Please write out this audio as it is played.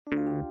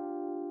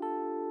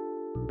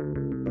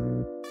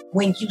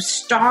When you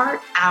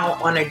start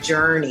out on a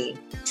journey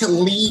to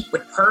lead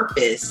with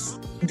purpose,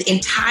 the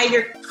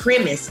entire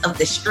premise of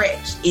the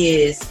stretch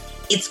is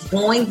it's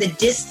going the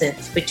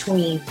distance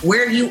between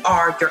where you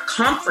are, your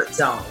comfort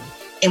zone,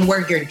 and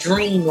where your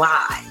dream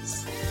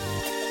lies.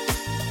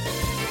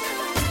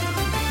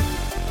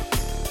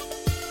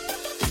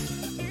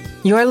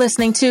 You're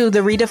listening to the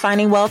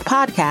Redefining Wealth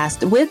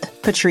Podcast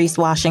with Patrice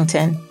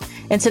Washington.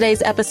 In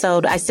today's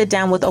episode, I sit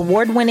down with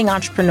award-winning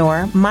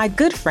entrepreneur, my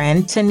good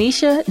friend,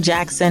 Teneshia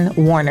Jackson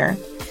Warner.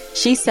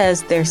 She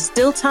says there's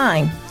still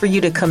time for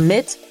you to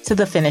commit to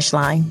the finish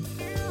line.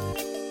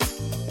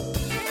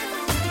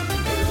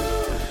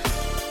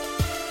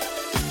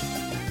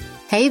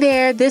 Hey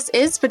there, this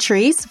is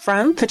Patrice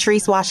from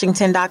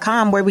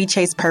patricewashington.com, where we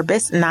chase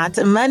purpose,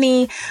 not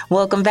money.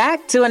 Welcome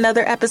back to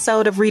another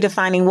episode of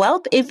Redefining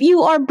Wealth. If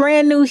you are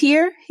brand new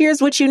here,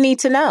 here's what you need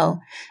to know.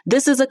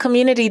 This is a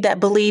community that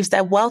believes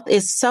that wealth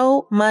is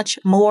so much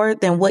more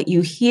than what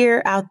you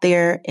hear out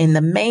there in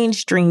the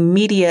mainstream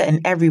media and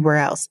everywhere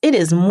else. It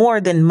is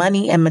more than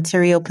money and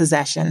material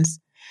possessions.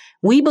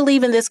 We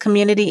believe in this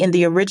community in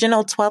the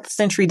original 12th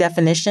century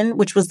definition,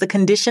 which was the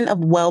condition of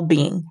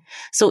well-being.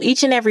 So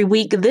each and every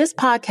week, this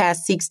podcast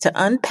seeks to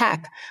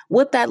unpack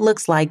what that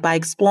looks like by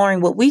exploring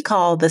what we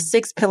call the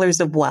 6 pillars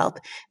of wealth.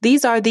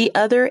 These are the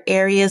other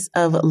areas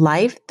of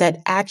life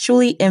that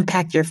actually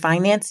impact your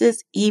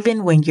finances,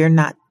 even when you're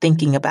not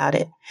thinking about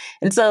it.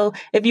 And so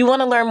if you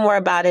want to learn more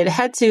about it,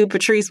 head to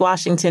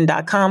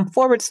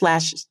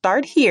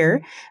patricewashington.com/start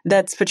here.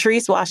 That's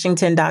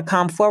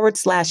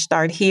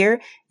patricewashington.com/start here.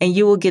 And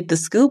you will get the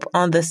scoop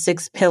on the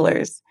 6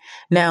 pillars.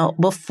 Now,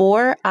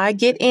 before I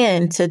get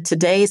into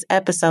today's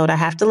episode, I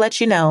have to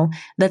let you know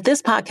that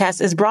this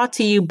podcast is brought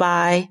to you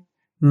by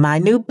my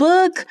new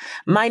book.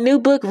 My new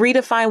book,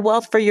 Redefine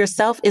Wealth for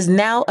Yourself, is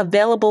now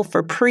available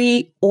for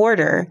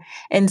pre-order.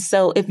 And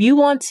so if you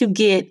want to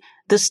get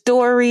the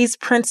stories,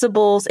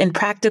 principles, and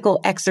practical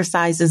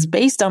exercises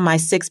based on my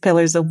 6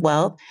 pillars of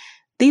wealth,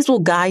 these will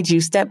guide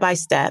you step by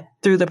step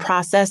through the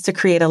process to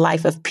create a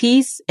life of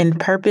peace and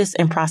purpose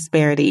and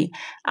prosperity.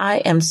 I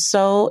am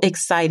so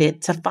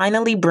excited to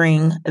finally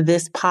bring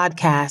this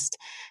podcast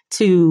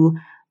to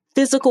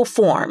physical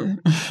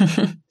form.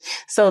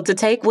 So to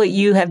take what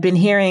you have been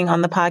hearing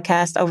on the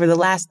podcast over the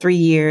last 3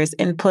 years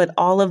and put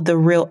all of the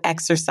real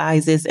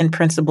exercises and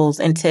principles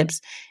and tips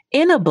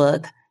in a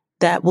book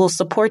that will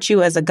support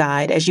you as a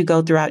guide as you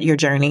go throughout your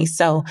journey.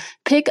 So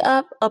pick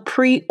up a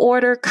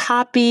pre-order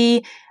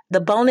copy. The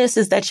bonus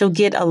is that you'll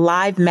get a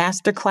live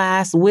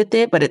masterclass with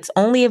it, but it's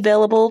only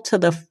available to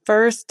the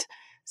first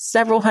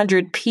several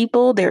hundred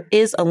people. There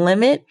is a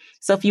limit.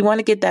 So if you want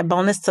to get that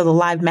bonus to the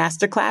live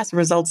masterclass,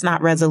 Results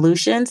Not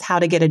Resolutions, how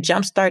to get a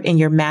jumpstart in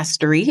your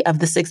mastery of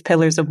the 6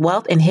 pillars of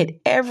wealth and hit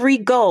every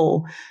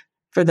goal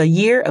for the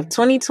year of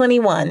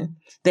 2021,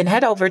 then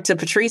head over to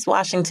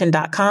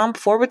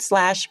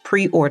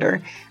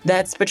patricewashington.com/pre-order.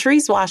 That's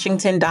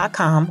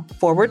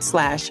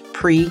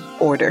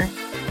patricewashington.com/pre-order.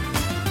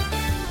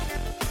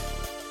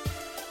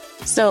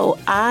 So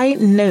I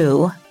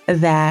knew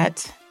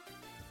that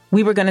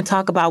we were going to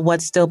talk about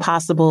what's still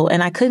possible,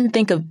 and I couldn't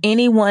think of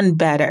anyone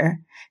better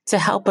to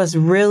help us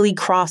really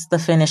cross the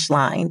finish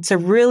line, to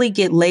really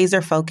get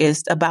laser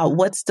focused about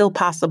what's still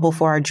possible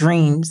for our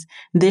dreams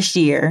this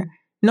year,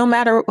 no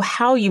matter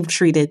how you've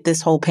treated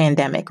this whole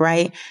pandemic,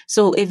 right?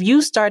 So if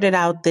you started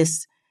out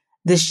this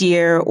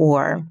year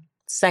or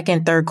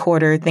second, third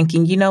quarter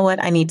thinking, you know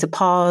what, I need to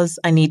pause,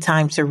 I need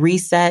time to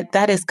reset,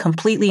 that is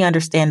completely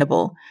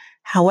understandable.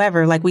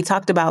 However, like we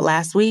talked about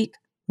last week,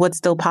 what's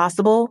still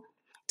possible?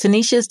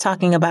 Teneshia is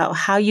talking about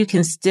how you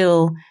can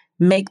still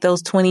make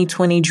those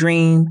 2020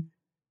 dream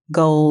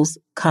goals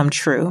come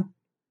true.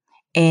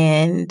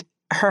 And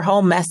her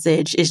whole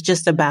message is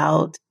just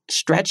about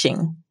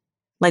stretching.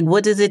 Like,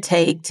 what does it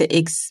take to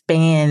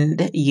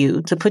expand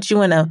you, to put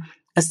you in a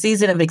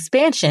season of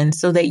expansion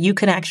so that you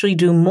can actually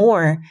do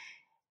more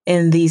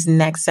in these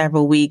next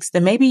several weeks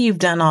than maybe you've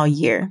done all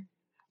year?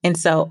 And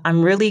so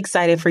I'm really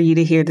excited for you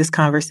to hear this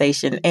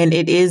conversation. And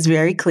it is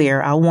very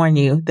clear, I'll warn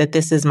you, that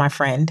this is my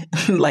friend,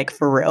 like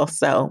for real.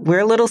 So we're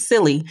a little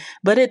silly,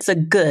 but it's a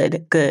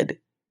good,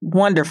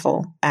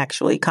 wonderful,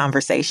 actually,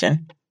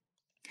 conversation.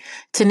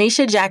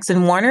 Teneshia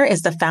Jackson Warner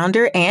is the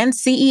founder and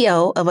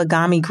CEO of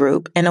EGAMI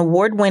Group, an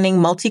award-winning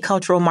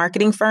multicultural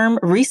marketing firm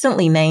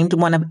recently named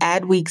one of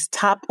Adweek's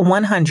top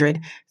 100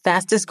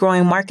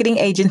 fastest-growing marketing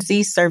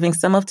agencies serving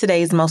some of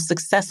today's most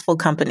successful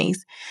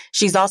companies.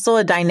 She's also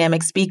a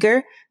dynamic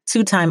speaker,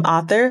 2-time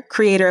author,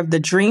 creator of the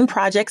Dream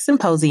Project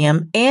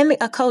Symposium, and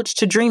a coach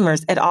to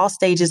dreamers at all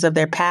stages of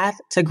their path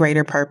to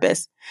greater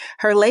purpose.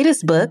 Her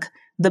latest book,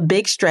 The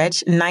Big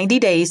Stretch, 90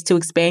 Days to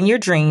Expand Your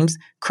Dreams,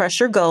 Crush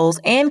Your Goals,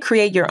 and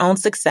Create Your Own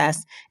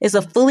Success, is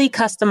a fully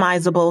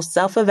customizable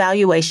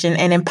self-evaluation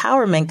and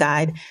empowerment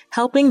guide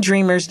helping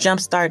dreamers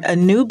jumpstart a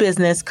new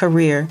business,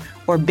 career,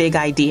 or big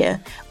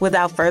idea.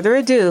 Without further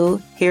ado,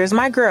 here's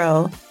my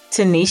girl,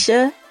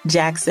 Teneshia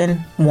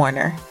Jackson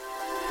Warner.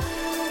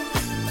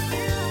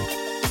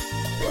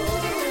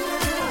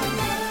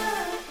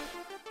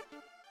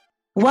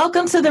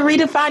 Welcome to the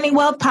Redefining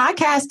Wealth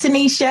Podcast,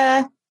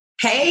 Teneshia.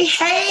 Hey,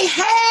 hey,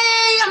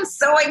 hey. I'm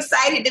so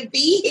excited to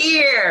be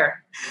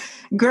here.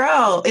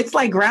 Girl, it's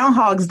like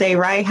Groundhog's Day,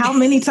 right? How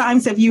many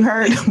times have you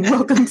heard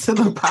welcome to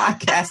the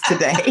podcast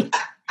today?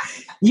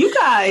 You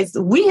guys,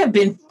 we have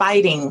been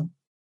fighting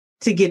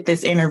to get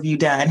this interview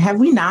done. Have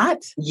we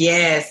not?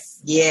 Yes,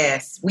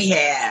 we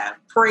have.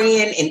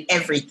 Praying and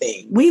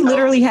everything. We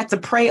literally had to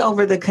pray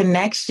over the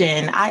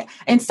connection.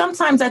 And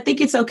sometimes I think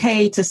it's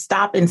okay to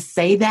stop and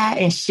say that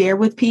and share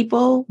with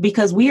people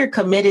because we are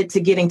committed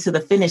to getting to the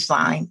finish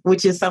line,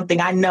 which is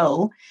something I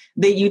know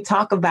that you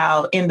talk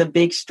about in the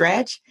big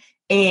stretch.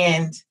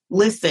 And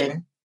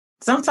listen,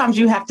 sometimes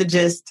you have to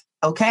just,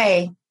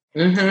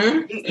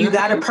 you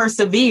got to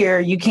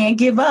persevere. You can't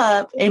give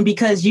up. And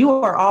because you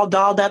are all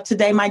dolled up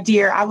today, my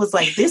dear, I was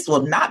like, this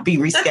will not be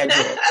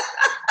rescheduled.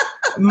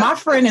 My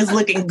friend is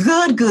looking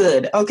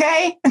good.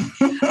 Okay.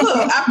 Look,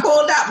 I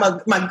pulled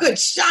out my good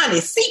shiny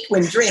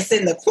sequin dress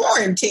in the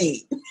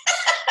quarantine.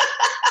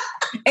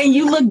 And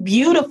you look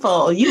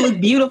beautiful.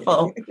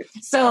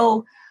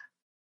 So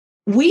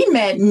we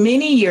met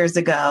many years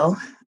ago.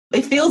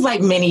 It feels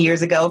like many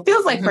years ago. It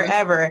feels like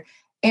forever.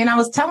 And I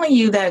was telling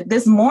you that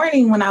this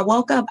morning when I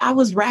woke up, I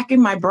was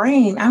racking my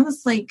brain. I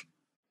was like,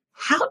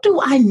 how do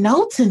I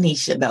know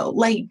Teneshia though?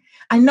 Like,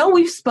 I know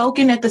we've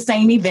spoken at the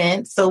same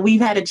event. So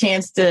we've had a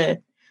chance to,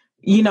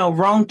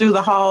 roam through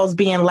the halls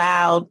being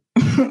loud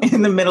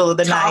in the middle of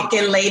the night.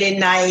 Talking late at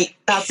night.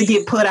 About to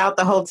get put out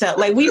the hotel.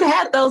 Like we've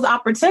had those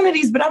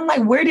opportunities, but I'm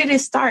like, where did it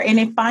start? And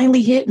it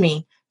finally hit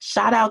me.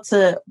 Shout out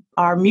to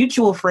our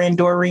mutual friend,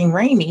 Doreen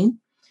Rainey,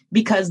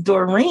 because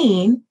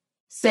Doreen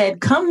said,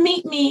 come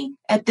meet me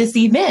at this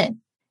event.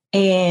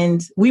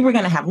 And we were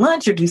going to have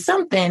lunch or do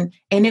something.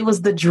 And it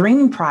was the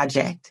Dream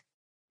Project.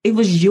 It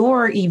was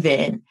your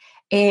event.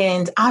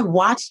 And I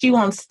watched you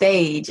on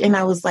stage and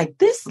I was like,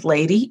 this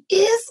lady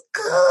is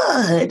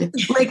good.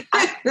 Like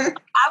I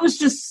was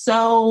just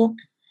so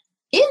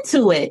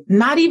into it,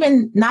 not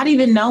even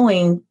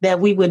knowing that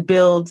we would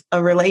build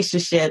a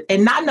relationship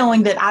and not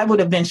knowing that I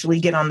would eventually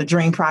get on the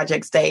Dream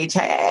Project stage.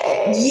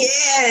 Hey.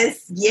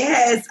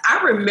 Yes.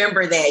 I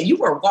remember that. You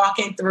were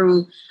walking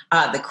through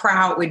the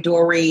crowd with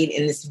Doreen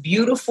in this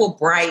beautiful,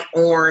 bright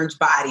orange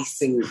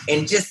bodysuit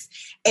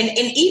and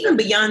even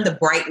beyond the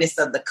brightness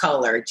of the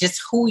color,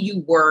 just who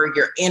you were,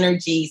 your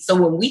energy.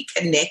 So when we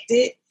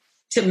connected,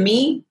 to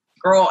me,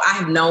 girl, I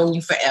have known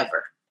you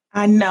forever.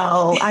 I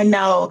know.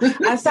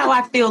 That's how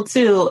I feel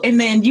too. And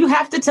then you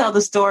have to tell the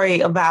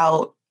story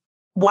about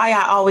why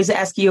I always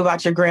ask you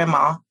about your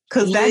grandma,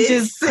 because that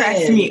just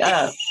cracks me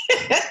up.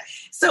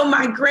 So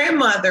my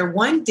grandmother,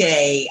 one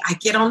day I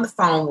get on the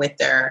phone with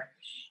her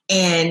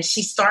and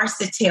she starts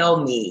to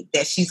tell me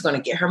that she's going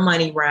to get her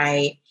money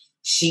right.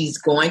 She's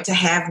going to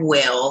have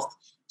wealth.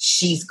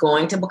 She's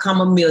going to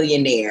become a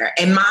millionaire.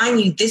 And mind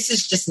you, this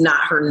is just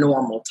not her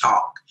normal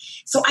talk.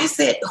 So I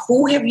said,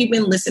 who have you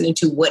been listening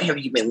to? What have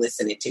you been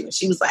listening to? And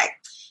she was like,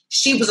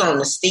 she was on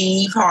the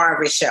Steve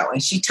Harvey show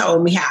and she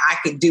told me how I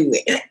could do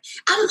it. And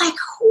I'm like,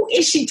 who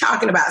is she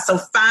talking about? So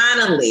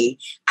finally,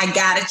 I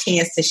got a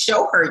chance to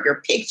show her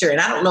your picture.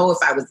 And I don't know if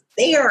I was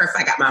there or if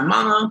I got my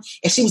mom.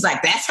 And she was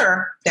like, that's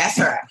her.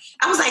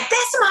 I was like,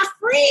 that's my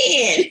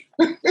friend.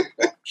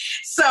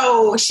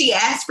 So she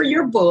asked for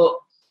your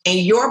book, and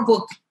your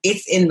book,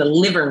 it's in the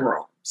living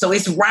room. So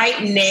it's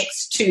right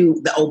next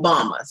to the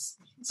Obamas.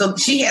 So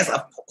she has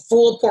a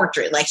full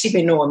portrait, like she's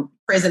been knowing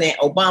President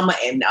Obama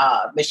and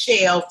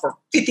Michelle for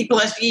 50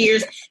 plus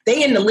years.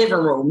 They in the living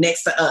room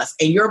next to us.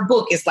 And your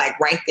book is like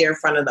right there in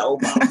front of the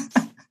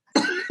Obamas.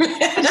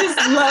 I just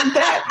love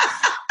that.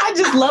 I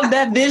just love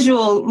that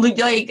visual.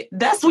 Like,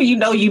 that's when you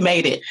know you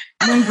made it.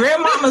 When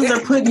grandmamas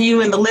are putting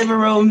you in the living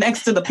room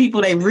next to the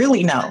people they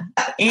really know.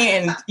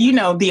 And,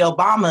 the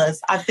Obamas,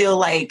 I feel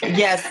like,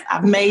 yes,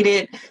 I've made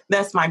it.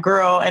 That's my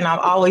girl. And I'll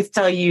always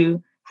tell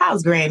you,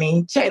 how's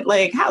Granny?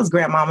 Like, how's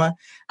Grandmama?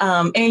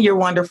 And your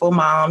wonderful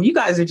mom. You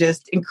guys are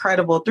just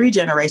incredible. 3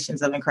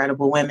 generations of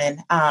incredible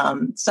women.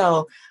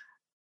 So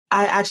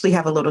I actually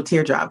have a little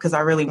teardrop because I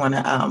really want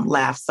to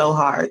laugh so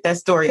hard. That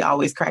story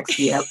always cracks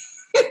me up.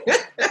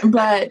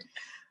 But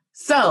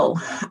so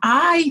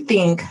I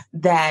think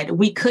that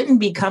we couldn't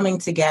be coming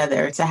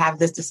together to have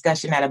this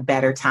discussion at a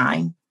better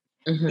time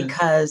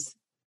because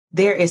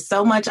there is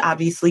so much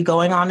obviously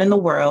going on in the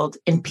world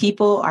and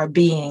people are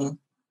being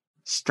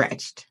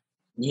stretched.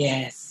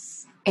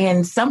 Yes.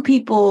 And some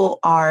people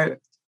are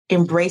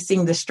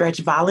embracing the stretch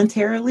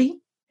voluntarily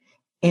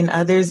and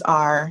others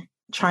are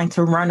trying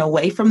to run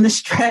away from the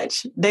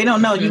stretch. They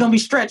don't know. You're going to be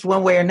stretched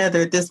one way or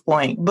another at this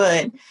point,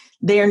 but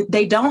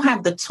they don't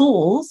have the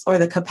tools or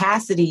the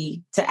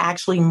capacity to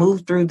actually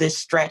move through this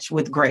stretch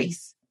with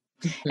grace.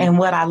 And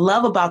what I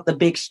love about the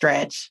big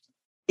stretch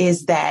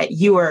is that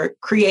you are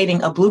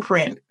creating a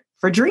blueprint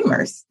for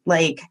dreamers.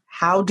 Like,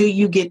 how do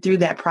you get through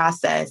that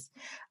process?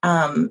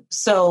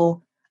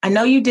 So I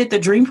know you did the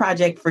Dream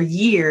Project for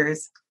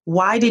years.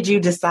 Why did you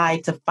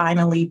decide to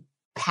finally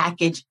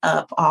package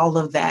up all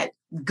of that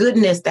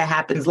goodness that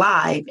happens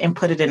live and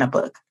put it in a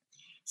book?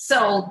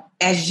 So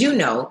as you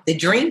know, the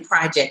Dream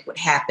Project would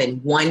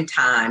happen one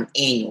time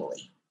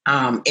annually,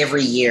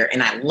 every year.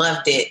 And I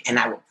loved it. And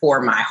I would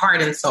pour my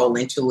heart and soul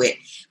into it.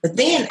 But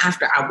then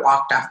after I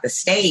walked off the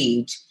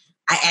stage,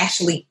 I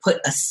actually put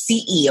a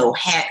CEO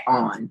hat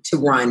on to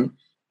run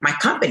my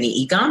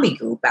company, EGAMI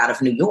Group, out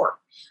of New York.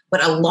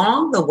 But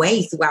along the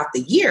way throughout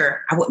the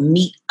year, I would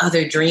meet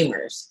other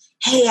dreamers.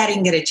 Hey, I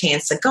didn't get a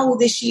chance to go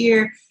this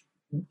year.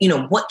 You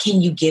know, what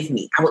can you give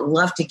me? I would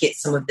love to get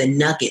some of the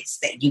nuggets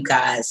that you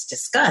guys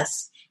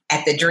discuss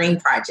at the Dream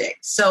Project.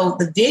 So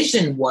the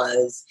vision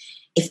was,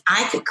 if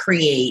I could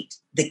create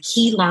the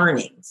key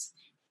learnings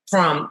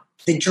from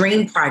the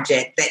Dream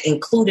Project that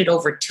included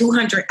over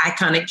 200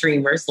 iconic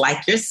dreamers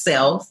like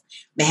yourself,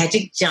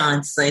 Magic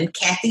Johnson,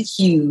 Kathy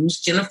Hughes,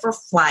 Jennifer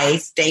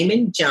Fleiss,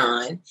 Damon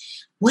John,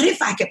 what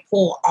if I could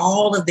pull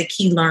all of the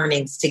key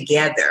learnings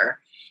together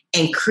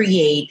and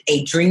create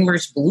a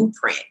dreamer's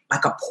blueprint,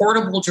 like a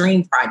portable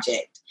dream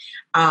project?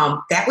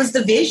 That was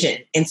the vision.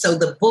 And so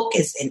the book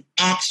is an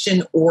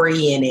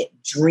action-oriented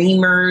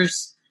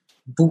dreamers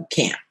boot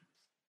camp.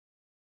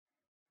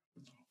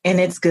 And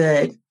it's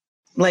good.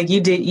 Like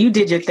you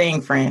did your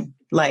thing, friend.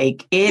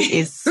 Like it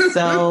is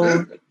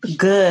so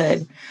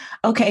good.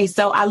 Okay.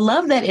 So I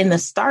love that in the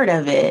start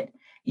of it,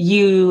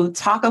 you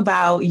talk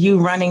about you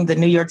running the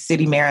New York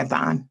City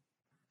Marathon.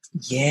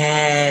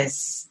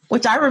 Yes.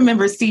 Which I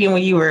remember seeing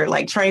when you were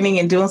like training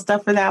and doing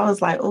stuff for that. I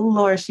was like, oh,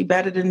 Lord, she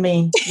better than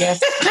me.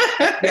 Yes.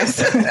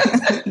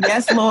 Yes.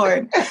 Yes,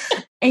 Lord.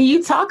 And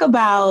you talk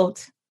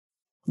about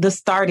the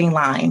starting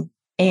line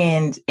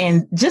and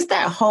just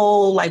that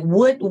whole, like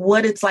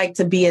what it's like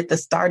to be at the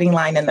starting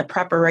line and the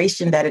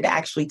preparation that it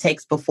actually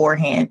takes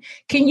beforehand.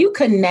 Can you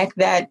connect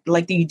that,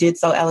 like you did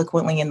so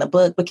eloquently in the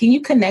book, but can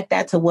you connect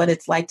that to what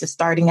it's like to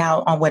starting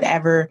out on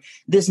whatever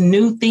this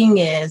new thing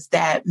is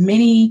that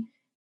many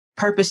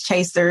purpose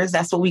chasers,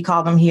 that's what we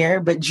call them here,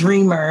 but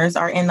dreamers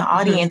are in the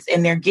audience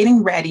and they're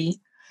getting ready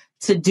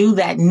to do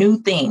that new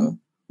thing,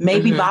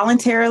 maybe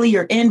voluntarily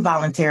or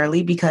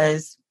involuntarily,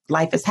 because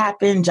life has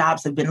happened,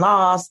 jobs have been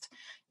lost,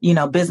 you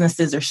know,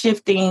 businesses are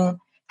shifting.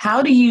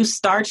 How do you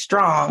start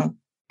strong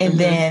and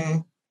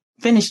then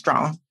finish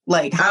strong?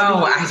 Like,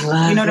 I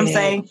love you know what it. I'm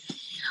saying?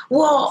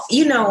 Well,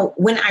 you know,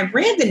 when I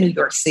ran the New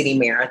York City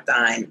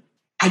Marathon,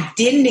 I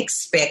didn't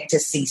expect to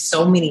see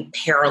so many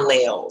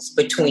parallels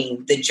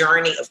between the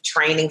journey of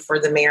training for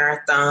the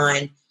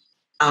marathon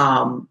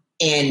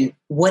and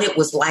what it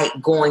was like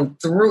going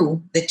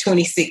through the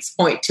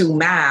 26.2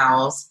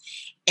 miles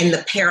and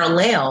the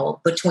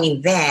parallel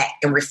between that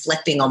and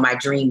reflecting on my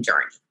dream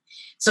journey.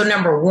 So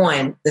number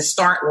one, the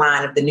start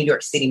line of the New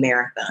York City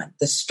Marathon,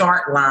 the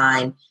start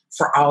line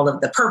for all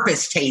of the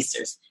purpose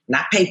chasers,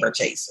 not paper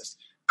chasers,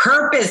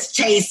 purpose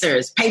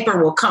chasers.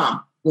 Paper will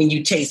come when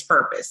you chase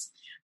purpose.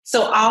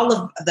 So all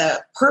of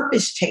the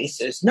purpose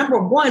chasers, number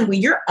one,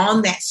 when you're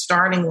on that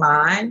starting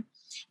line,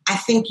 I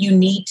think you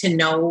need to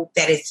know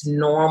that it's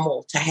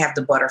normal to have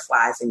the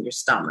butterflies in your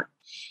stomach.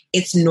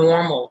 It's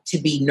normal to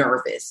be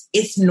nervous.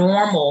 It's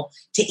normal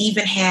to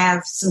even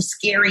have some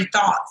scary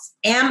thoughts.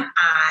 Am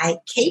I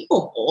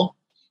capable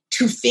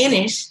to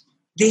finish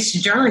this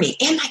journey?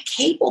 Am I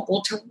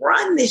capable to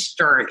run this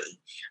journey?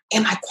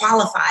 Am I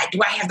qualified? Do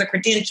I have the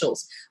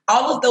credentials?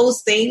 All of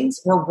those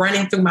things were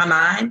running through my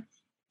mind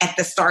at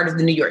the start of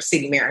the New York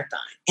City Marathon.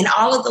 And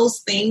all of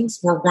those things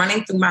were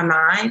running through my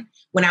mind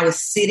when I was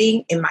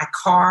sitting in my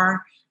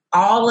car,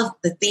 all of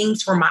the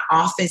things from my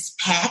office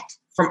packed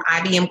from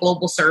IBM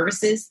Global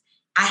Services.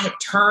 I had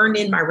turned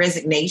in my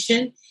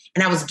resignation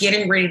and I was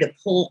getting ready to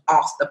pull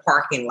off the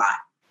parking lot.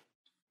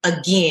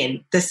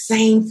 Again, the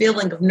same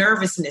feeling of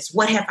nervousness.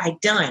 What have I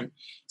done?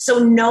 So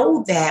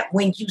know that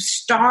when you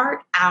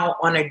start out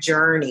on a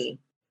journey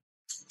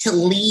to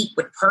lead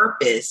with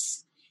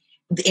purpose,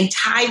 the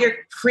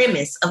entire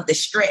premise of the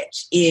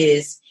stretch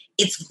is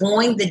it's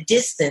going the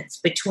distance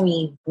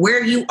between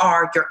where you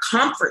are, your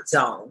comfort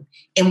zone,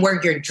 and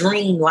where your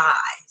dream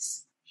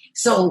lies.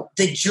 So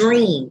the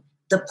dream,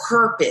 the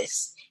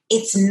purpose,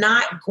 it's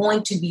not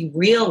going to be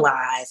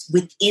realized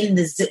within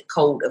the zip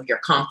code of your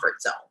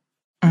comfort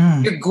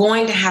zone. You're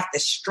going to have to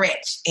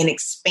stretch and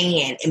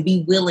expand and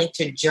be willing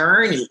to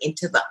journey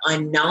into the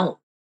unknown.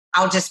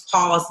 I'll just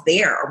pause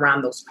there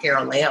around those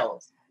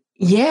parallels.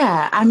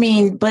 Yeah, I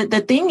mean, but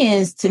the thing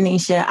is,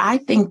 Teneshia, I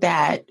think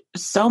that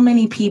so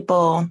many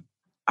people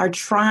are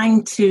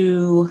trying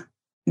to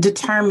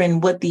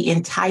determine what the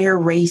entire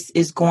race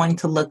is going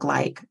to look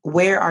like.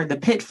 Where are the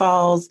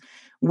pitfalls?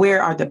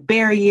 Where are the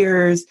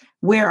barriers?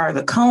 Where are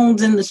the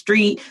cones in the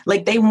street?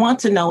 Like they want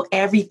to know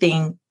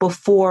everything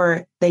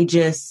before they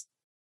just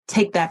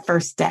take that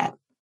first step.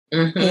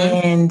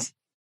 And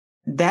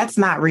that's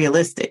not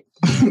realistic.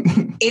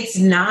 It's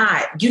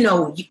not. You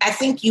know, I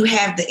think you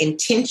have the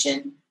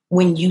intention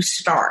when you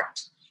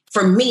start.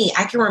 For me,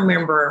 I can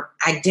remember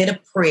I did a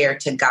prayer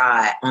to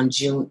God on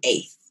June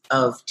 8th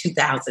of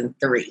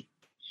 2003.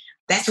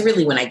 That's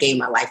really when I gave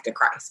my life to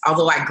Christ.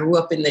 Although I grew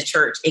up in the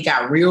church, it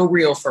got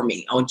real for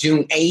me on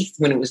June 8th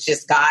when it was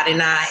just God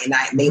and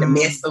I made a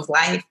mess of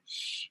life.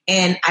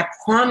 And I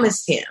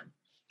promised him,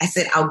 I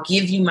said, I'll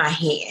give you my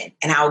hand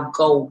and I'll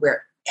go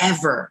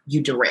wherever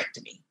you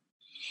direct me.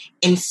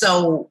 And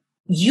so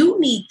you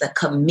need the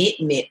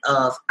commitment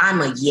of,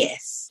 I'm a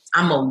yes.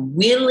 I'm a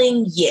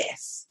willing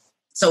yes.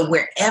 So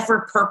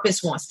wherever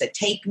purpose wants to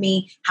take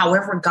me,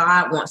 however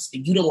God wants to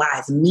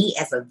utilize me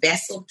as a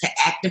vessel to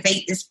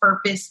activate this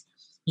purpose,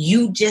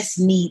 you just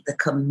need the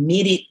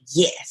committed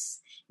yes.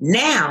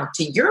 Now,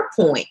 to your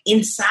point,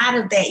 inside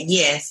of that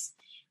yes,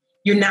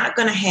 you're not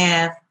going to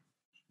have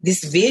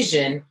this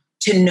vision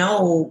to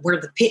know where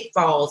the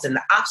pitfalls and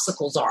the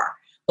obstacles are.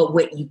 But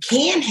what you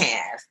can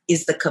have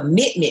is the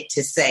commitment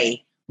to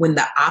say, when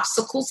the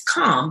obstacles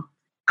come,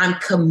 I'm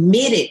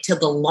committed to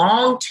the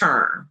long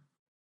term.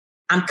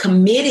 I'm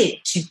committed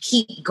to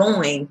keep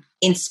going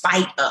in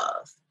spite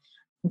of.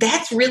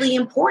 That's really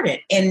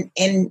important.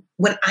 And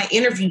when I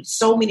interviewed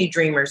so many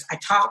dreamers, I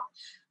talked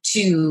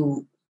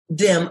to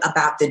them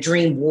about the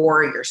dream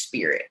warrior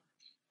spirit.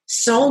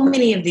 So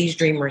many of these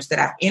dreamers that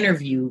I've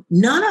interviewed,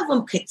 none of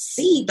them could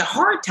see the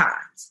hard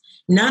times.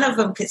 None of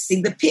them could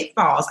see the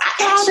pitfalls.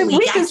 I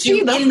actually got you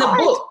in the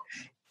book.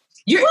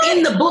 You're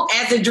in the book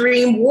as a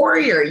dream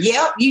warrior.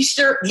 Yep, you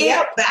sure.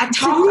 Yep, I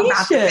talk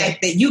about the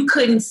fact that you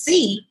couldn't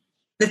see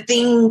the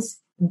things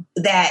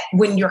that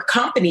when your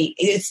company,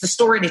 it's the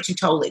story that you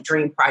told at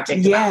Dream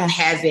Project about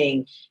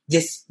having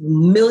this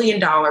 $1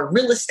 million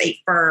real estate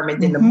firm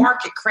and then the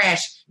market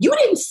crash. You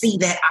didn't see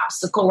that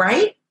obstacle,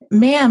 right?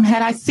 Ma'am,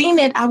 had I seen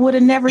it, I would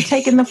have never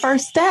taken the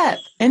first step.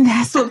 And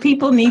that's what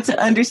people need to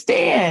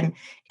understand.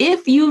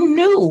 If you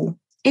knew,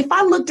 if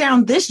I look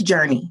down this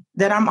journey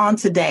that I'm on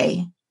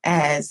today,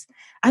 as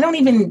I don't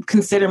even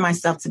consider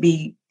myself to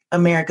be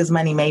America's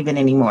money maven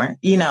anymore.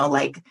 You know,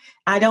 like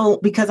I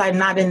don't, because I'm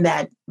not in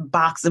that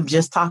box of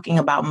just talking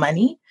about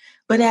money,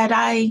 but had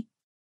I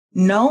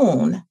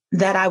known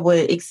that I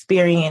would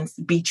experience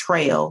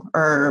betrayal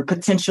or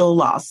potential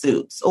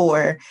lawsuits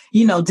or,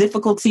 you know,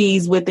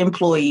 difficulties with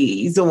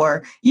employees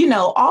or, you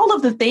know, all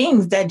of the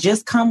things that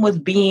just come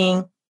with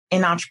being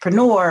an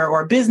entrepreneur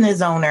or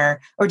business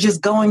owner or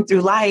just going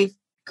through life,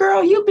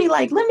 girl, you'd be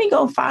like, let me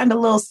go find a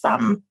little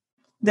something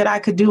that I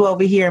could do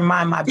over here and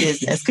mind my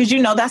business. Because,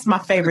 you know, that's my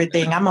favorite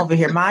thing. I'm over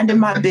here minding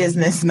my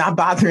business, not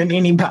bothering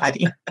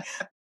anybody.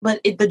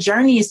 But the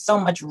journey is so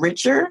much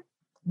richer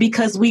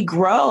because we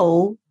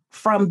grow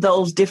from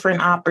those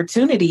different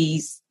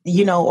opportunities,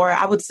 you know, or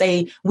I would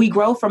say we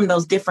grow from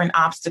those different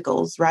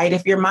obstacles, right?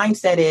 If your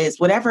mindset is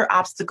whatever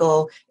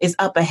obstacle is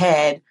up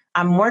ahead,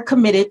 I'm more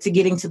committed to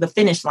getting to the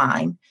finish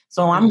line.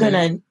 So I'm going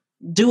to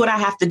do what I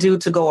have to do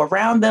to go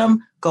around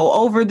them, go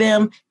over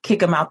them,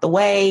 kick them out the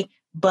way.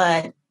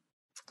 But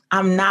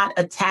I'm not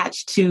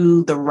attached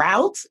to the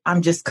route.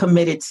 I'm just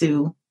committed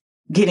to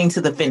getting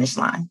to the finish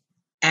line.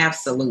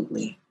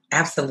 Absolutely.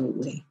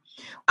 Absolutely.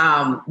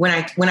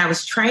 When I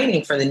was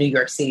training for the New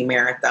York City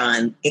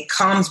Marathon, it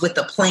comes with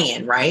a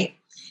plan, right?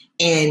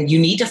 And you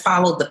need to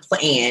follow the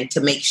plan to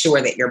make sure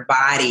that your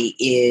body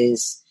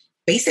is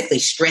basically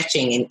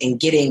stretching and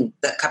getting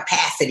the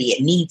capacity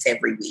it needs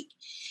every week.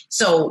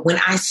 So when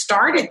I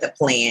started the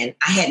plan,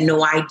 I had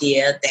no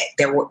idea that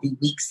there would be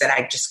weeks that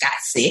I just got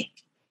sick.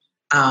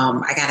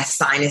 I got a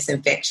sinus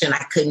infection.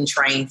 I couldn't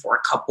train for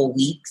a couple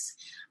weeks.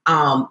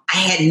 I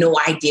had no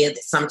idea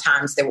that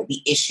sometimes there would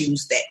be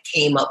issues that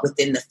came up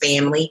within the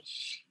family.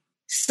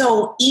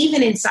 So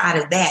even inside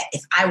of that,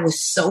 if I was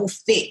so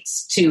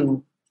fixed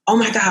to, oh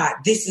my God,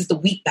 this is the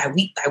week by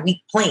week by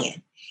week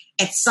plan,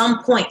 at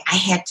some point I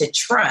had to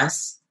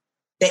trust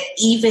that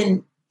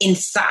even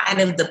inside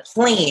of the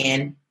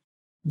plan,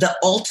 the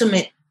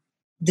ultimate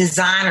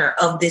designer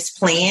of this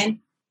plan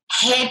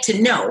had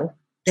to know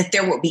that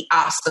there would be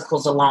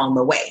obstacles along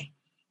the way.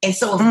 And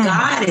so if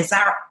God is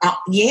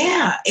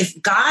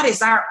if God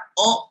is our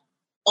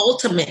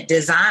ultimate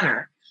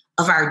designer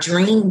of our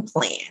dream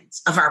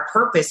plans, of our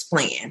purpose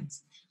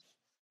plans,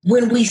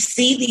 when we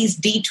see these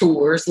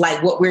detours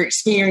like what we're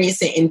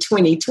experiencing in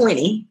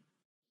 2020,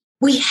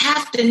 we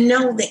have to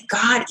know that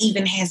God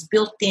even has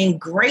built in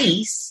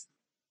grace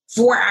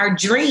for our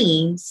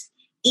dreams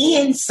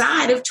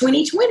inside of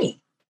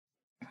 2020.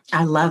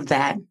 I love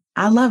that.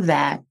 I love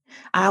that.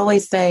 I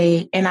always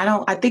say, and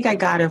I think I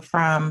got it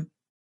from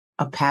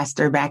a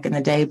pastor back in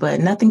the day,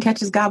 but nothing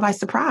catches God by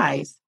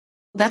surprise.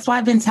 That's why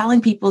I've been telling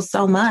people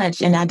so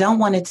much, and I don't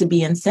want it to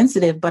be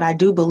insensitive, but I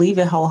do believe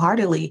it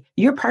wholeheartedly.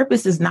 Your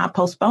purpose is not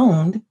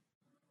postponed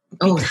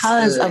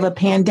because of a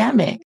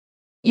pandemic.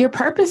 Your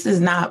purpose is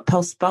not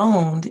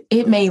postponed.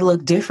 It may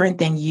look different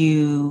than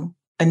you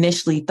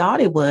initially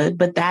thought it would,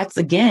 but that's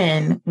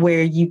again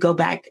where you go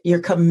back,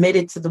 you're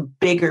committed to the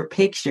bigger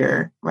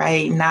picture,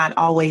 right? Not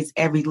always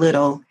every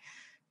little,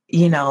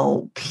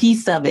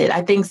 piece of it.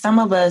 I think some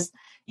of us,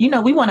 we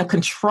want to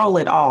control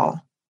it all.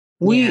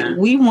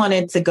 We want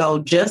it to go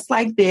just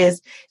like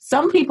this.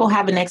 Some people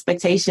have an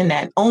expectation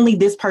that only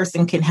this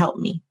person can help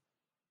me.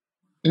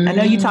 I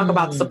know you talk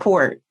about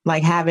support,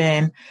 like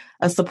having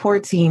a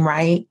support team,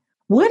 right?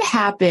 What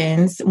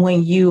happens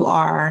when you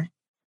are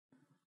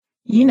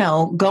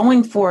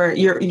going for,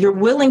 you're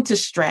willing to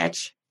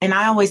stretch. And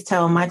I always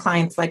tell my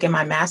clients, like in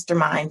my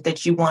mastermind,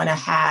 that you want to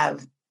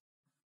have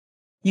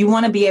You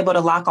want to be able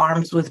to lock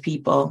arms with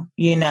people,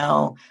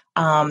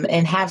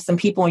 and have some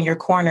people in your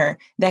corner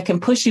that can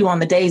push you on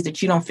the days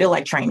that you don't feel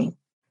like training.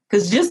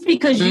 Because just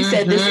because you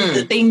said this is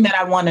the thing that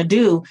I want to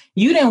do,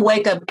 you didn't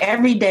wake up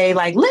every day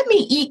like, let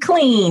me eat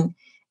clean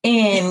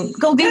and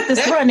go get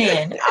this run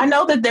in. I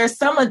know that there's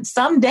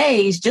some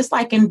days, just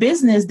like in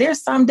business,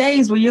 there's some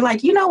days where you're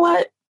like, you know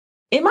what?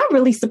 Am I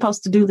really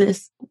supposed to do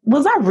this?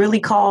 Was I really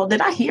called?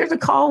 Did I hear the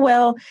call?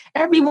 Well,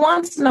 every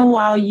once in a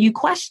while you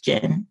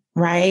question,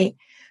 right?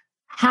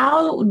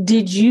 How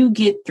did you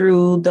get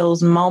through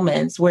those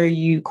moments where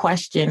you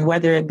question,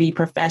 whether it be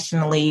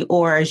professionally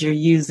or as you're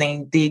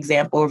using the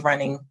example of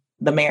running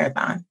the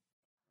marathon?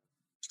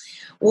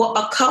 Well,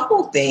 a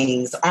couple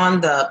things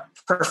on the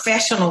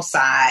professional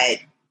side,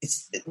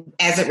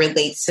 as it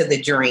relates to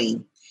the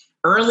dream.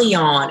 Early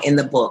on in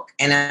the book,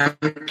 and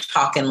I'm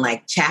talking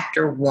like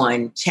chapter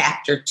 1,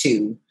 chapter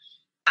 2,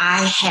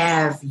 I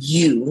have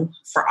you,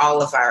 for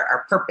all of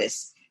our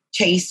purpose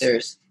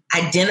chasers,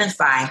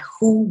 identify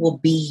who will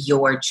be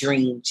your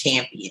dream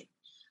champion,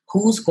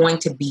 who's going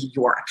to be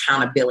your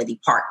accountability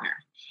partner.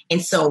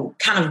 And so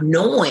kind of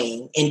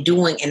knowing and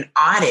doing an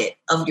audit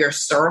of your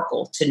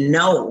circle to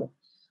know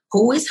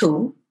who is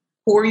who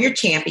are your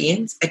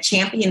champions. A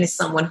champion is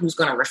someone who's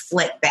going to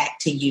reflect back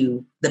to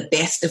you the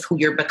best of who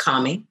you're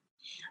becoming.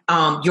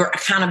 Your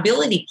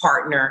accountability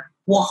partner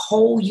will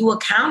hold you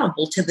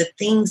accountable to the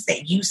things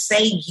that you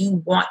say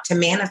you want to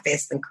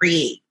manifest and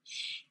create.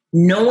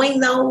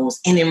 Knowing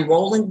those and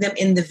enrolling them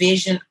in the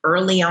vision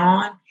early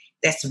on,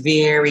 that's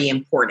very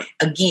important.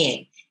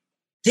 Again,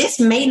 this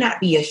may not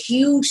be a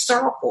huge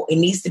circle. It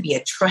needs to be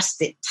a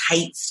trusted,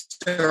 tight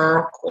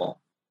circle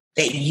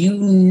that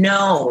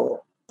you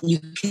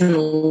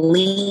can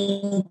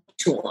lean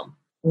to them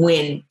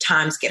when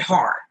times get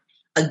hard.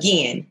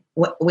 Again,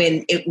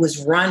 when it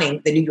was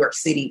running the New York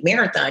City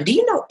Marathon, do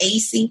you know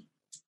AC?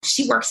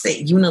 She works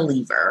at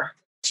Unilever.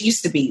 She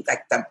used to be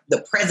like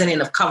the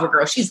president of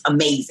CoverGirl. She's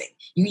amazing.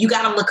 You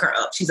got to look her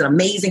up. She's an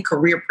amazing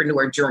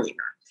careerpreneur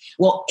dreamer.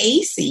 Well,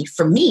 AC,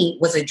 for me,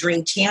 was a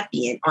dream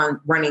champion on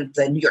running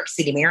the New York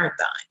City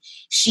Marathon.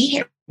 She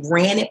had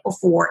ran it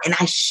before, and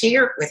I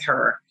shared with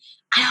her,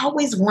 I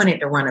always wanted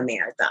to run a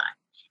marathon.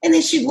 And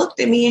then she looked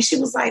at me and she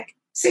was like,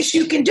 sis,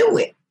 you can do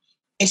it.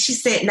 And she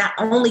said, not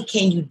only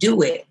can you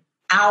do it,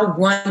 I'll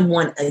run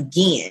one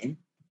again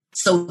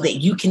so that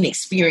you can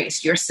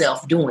experience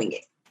yourself doing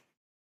it.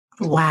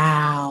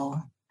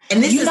 Wow.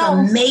 And this is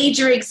a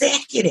major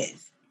executive.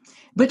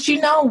 But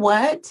you know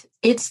what?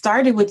 It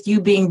started with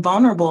you being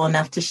vulnerable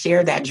enough to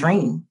share that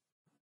dream,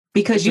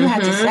 because you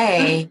had to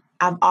say,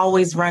 I've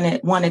always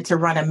wanted to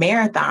run a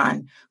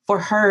marathon, for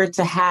her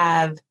to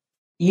have,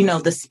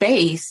 the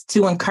space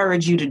to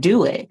encourage you to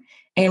do it.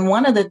 And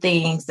one of the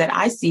things that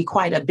I see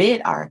quite a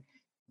bit are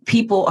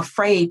people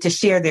afraid to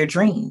share their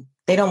dream.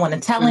 They don't want to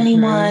tell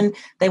anyone.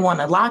 They want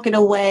to lock it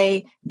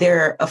away.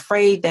 They're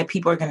afraid that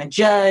people are going to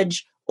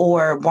judge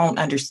or won't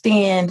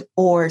understand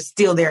or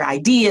steal their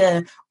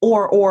idea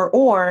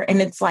or.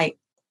 And it's like,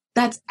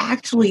 that's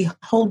actually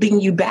holding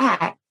you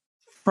back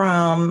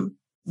from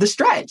the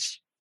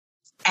stretch.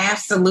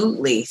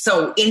 Absolutely.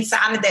 So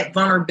inside of that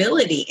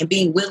vulnerability and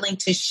being willing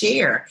to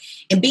share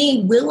and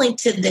being willing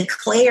to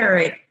declare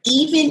it,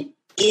 even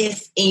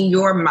if in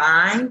your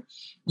mind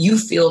you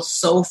feel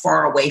so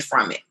far away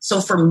from it.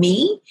 So for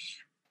me,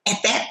 at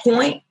that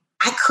point,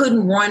 I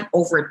couldn't run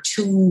over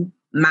 2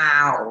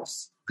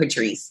 miles,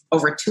 Patrice,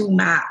 over 2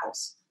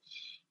 miles.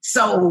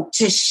 So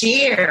to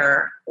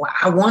share, well,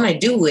 I want to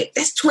do it,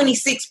 that's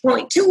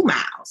 26.2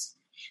 miles.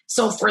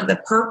 So for the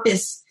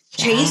purpose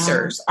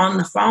chasers on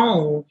the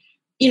phone,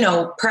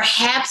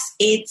 perhaps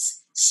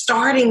it's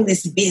starting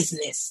this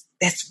business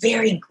that's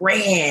very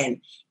grand.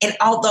 And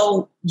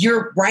although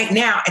you're right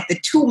now at the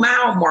 2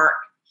 mile mark,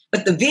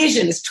 but the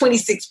vision is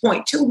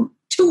 26.2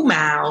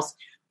 miles,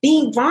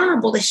 being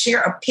vulnerable to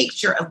share a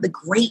picture of the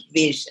great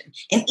vision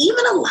and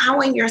even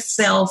allowing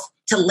yourself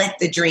to let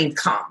the dream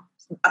come.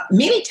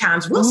 Many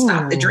times we'll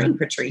stop the dream,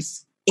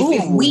 Patrice.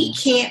 If we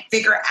can't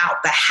figure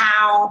out the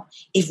how,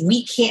 if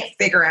we can't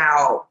figure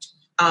out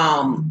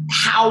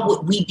how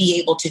would we be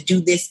able to do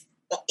this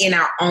in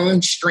our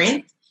own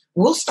strength,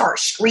 we'll start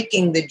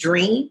shrinking the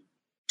dream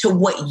to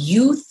what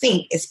you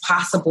think is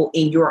possible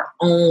in your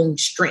own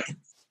strength.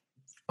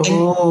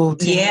 Oh,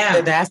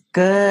 yeah, that's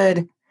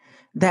good.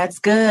 That's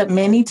good.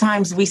 Many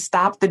times we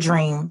stop the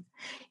dream.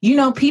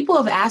 People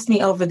have asked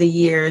me over the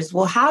years,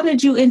 well, how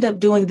did you end up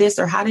doing this?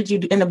 Or how did you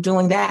end up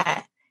doing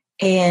that?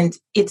 And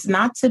it's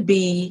not to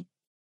be,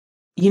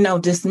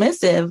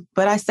 dismissive,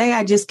 but I say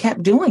I just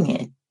kept doing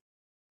it.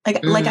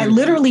 Like I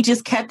literally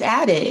just kept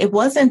at it. It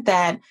wasn't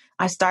that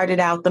I started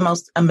out the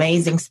most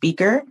amazing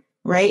speaker,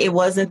 right? It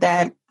wasn't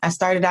that I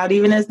started out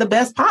even as the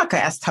best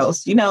podcast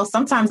host.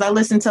 Sometimes I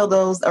listen to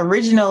those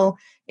original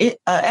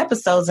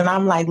episodes and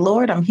I'm like,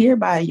 Lord, I'm here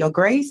by your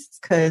grace,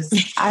 because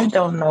I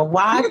don't know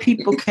why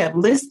people kept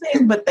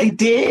listening, but they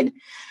did.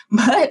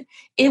 But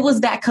it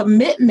was that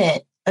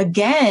commitment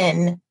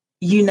again,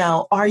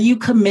 are you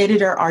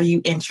committed or are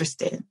you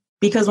interested?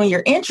 Because when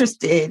you're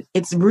interested,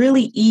 it's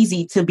really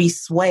easy to be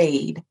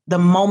swayed the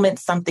moment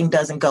something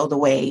doesn't go the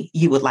way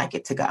you would like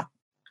it to go.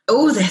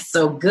 Oh, that's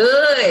so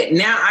good.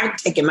 Now I'm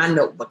taking my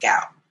notebook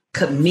out.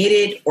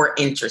 Committed or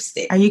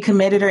interested? Are you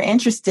committed or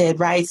interested,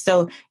 right?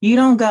 So you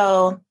don't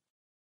go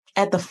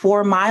at the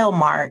 4-mile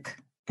mark,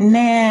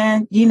 nah,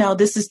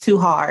 this is too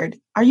hard.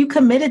 Are you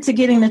committed to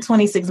getting the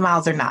 26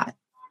 miles or not?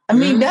 I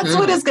mean, that's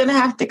what it's going to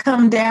have to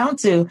come down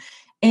to.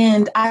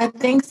 And I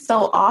think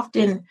so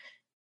often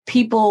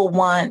people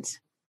want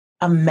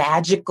a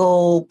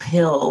magical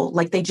pill,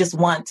 like they just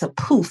want to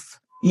poof,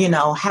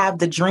 have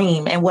the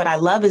dream. And what I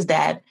love is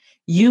that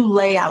you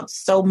lay out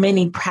so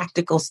many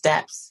practical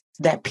steps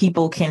that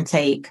people can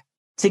take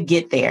to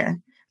get there.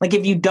 Like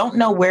if you don't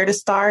know where to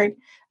start,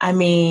 I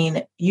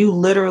mean, you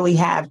literally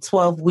have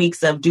 12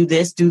 weeks of do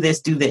this, do this,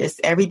 do this.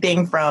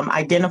 Everything from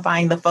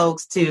identifying the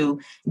folks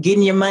to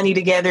getting your money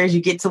together as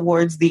you get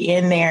towards the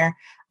end there.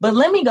 But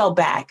let me go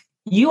back.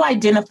 You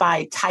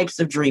identify types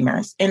of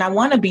dreamers. And I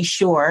want to be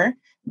sure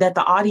that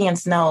the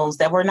audience knows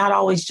that we're not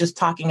always just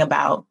talking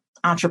about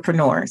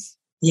entrepreneurs.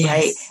 Yes.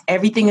 Right?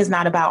 Everything is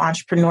not about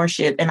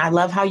entrepreneurship. And I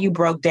love how you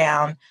broke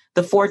down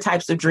the 4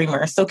 types of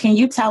dreamers. So can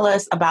you tell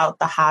us about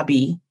the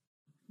hobby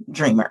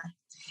dreamer?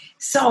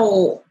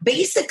 So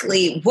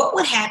basically what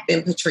would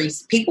happen,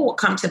 Patrice, people would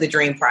come to the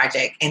Dream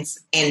Project and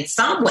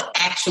some would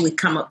actually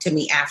come up to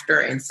me after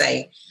and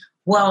say,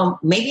 well,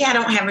 maybe I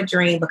don't have a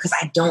dream because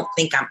I don't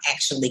think I'm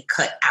actually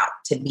cut out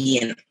to be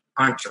an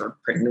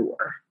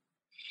entrepreneur.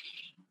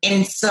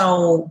 And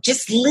so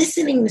just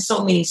listening to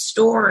so many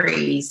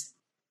stories,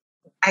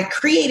 I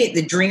created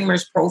the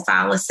Dreamers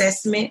Profile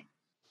Assessment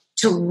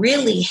to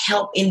really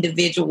help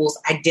individuals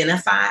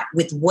identify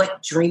with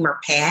what dreamer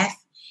path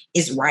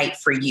is right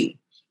for you.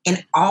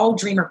 And all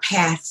dreamer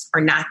paths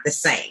are not the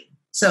same.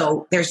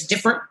 So there's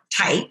different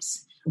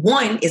types.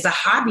 One is a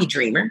hobby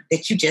dreamer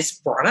that you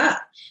just brought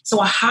up. So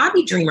a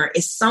hobby dreamer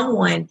is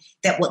someone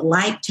that would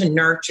like to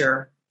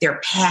nurture their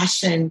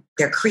passion,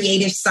 their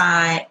creative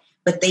side,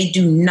 but they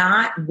do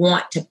not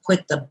want to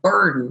put the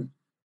burden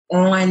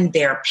on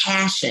their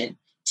passion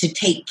to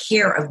take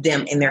care of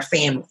them and their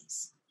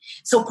families.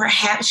 So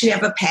perhaps you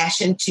have a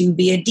passion to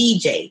be a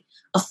DJ,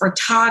 a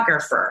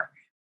photographer,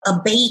 a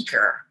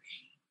baker,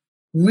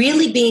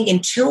 really being in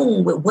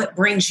tune with what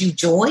brings you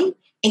joy.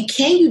 And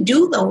can you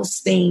do those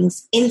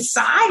things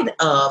inside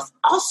of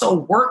also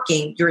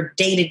working your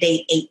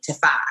day-to-day 8 to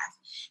 5?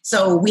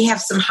 So we have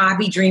some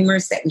hobby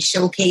dreamers that we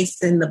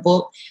showcased in the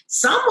book,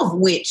 some of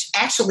which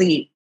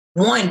actually,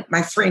 one,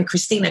 my friend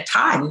Christina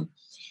Totten,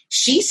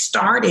 she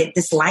started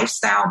this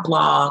lifestyle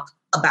blog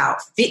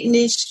about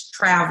fitness,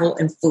 travel,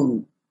 and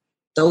food.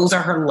 Those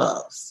are her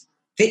loves,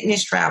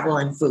 fitness, travel,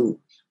 and food.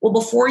 Well,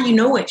 before you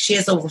know it, she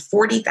has over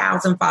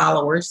 40,000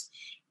 followers,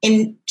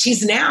 and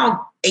she's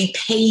now a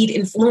paid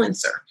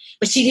influencer.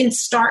 But she didn't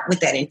start with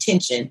that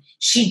intention.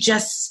 She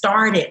just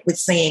started with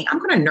saying, I'm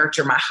going to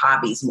nurture my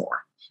hobbies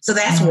more. So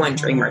that's one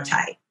dreamer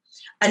type.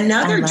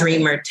 Another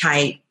dreamer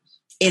type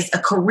is a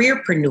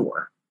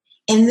careerpreneur.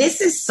 And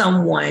this is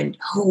someone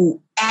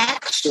who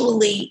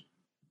actually,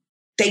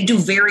 they do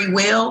very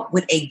well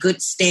with a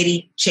good,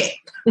 steady check.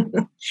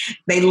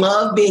 They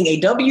love being a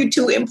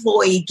W-2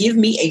 employee. Give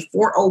me a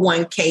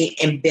 401k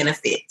and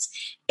benefits.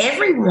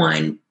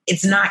 Everyone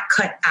is not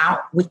cut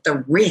out with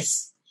the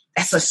risk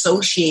that's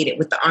associated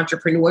with the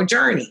entrepreneur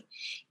journey.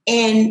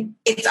 And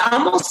it's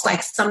almost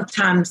like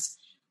sometimes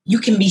you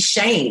can be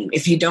shamed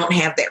if you don't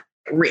have that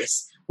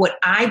risk. What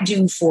I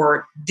do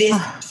for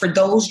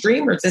those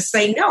dreamers is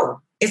say,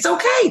 no, it's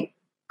okay.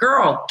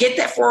 Girl, get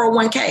that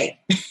 401k.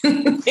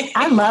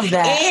 I love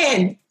that.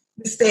 And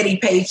the steady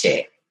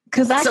paycheck.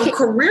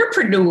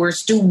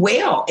 Careerpreneurs do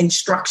well in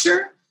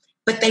structure,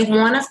 but they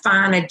want to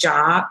find a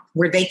job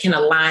where they can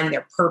align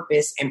their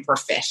purpose and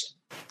profession.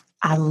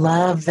 I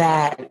love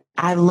that.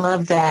 I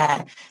love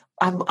that.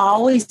 I've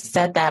always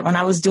said that when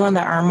I was doing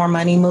the Earn More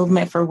Money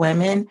movement for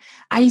women,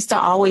 I used to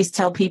always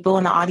tell people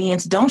in the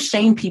audience, don't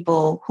shame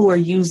people who are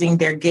using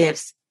their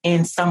gifts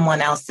in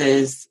someone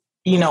else's,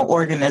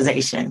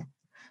 organization.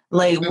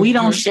 Like we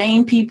don't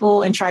shame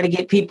people and try to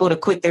get people to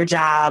quit their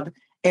job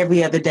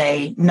every other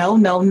day.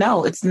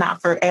 No. It's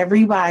not for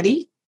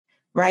everybody,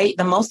 right?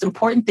 The most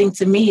important thing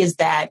to me is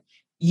that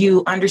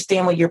you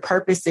understand what your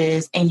purpose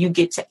is and you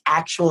get to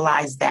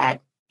actualize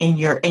that in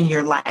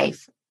your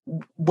life,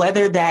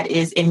 whether that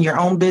is in your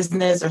own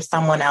business or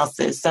someone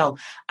else's. So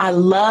I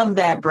love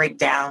that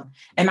breakdown.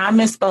 And I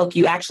misspoke.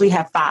 You actually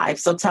have 5.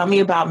 So tell me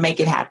about Make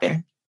It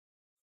Happen.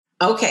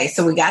 Okay,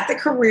 so we got the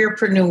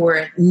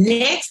careerpreneur.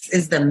 Next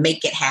is the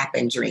Make It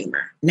Happen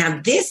dreamer. Now,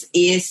 this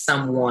is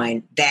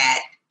someone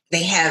that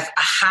they have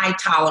a high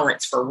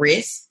tolerance for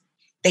risk.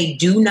 They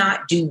do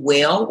not do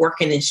well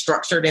working in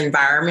structured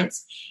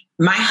environments.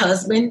 My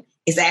husband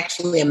is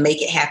actually a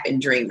Make It Happen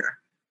dreamer.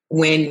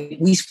 When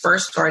we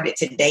first started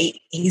to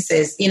date, he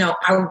says,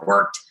 I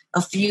worked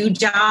a few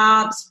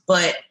jobs,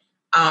 but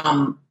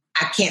I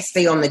can't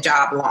stay on the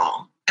job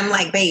long. I'm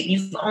like, babe,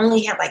 you've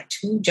only had like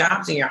 2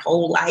 jobs in your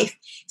whole life.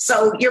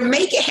 So your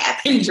Make It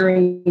Happen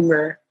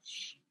dreamer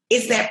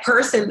is that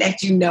person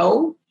that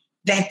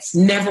that's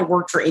never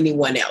worked for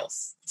anyone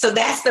else. So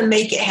that's the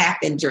make it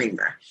happen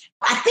dreamer.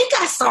 I think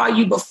I saw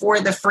you before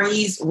the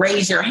phrase,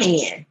 raise your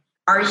hand.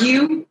 Are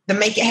you the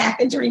make it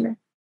happen dreamer?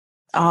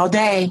 All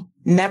day.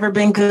 Never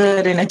been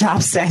good in a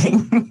job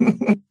setting.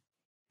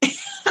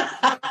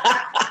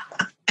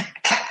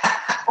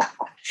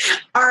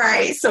 All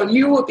right. So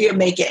you will be a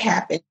make it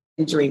happen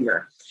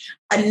dreamer.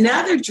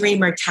 Another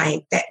dreamer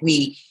type that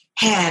we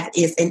have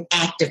is an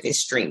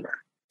activist dreamer.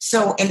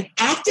 So an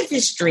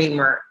activist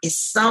dreamer is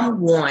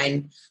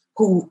someone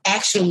who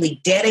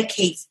actually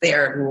dedicates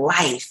their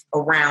life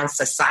around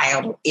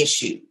societal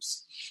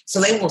issues.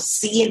 So they will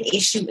see an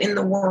issue in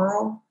the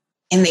world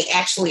and they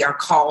actually are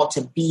called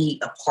to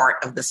be a part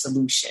of the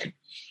solution.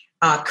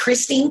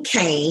 Christine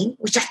Kane,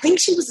 which I think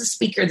she was the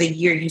speaker the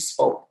year you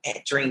spoke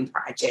at Dream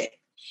Project.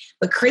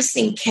 But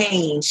Christine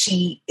Kane,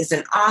 she is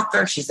an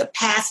author. She's a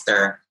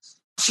pastor.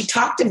 She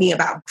talked to me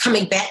about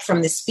coming back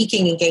from the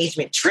speaking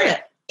engagement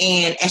trip.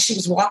 And as she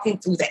was walking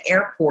through the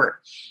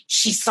airport,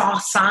 she saw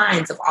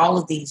signs of all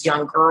of these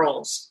young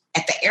girls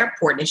at the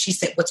airport. And she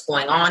said, what's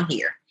going on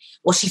here?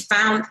 Well, she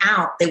found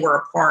out they were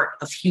a part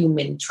of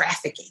human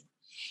trafficking.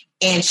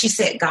 And she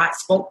said God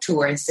spoke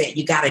to her and said,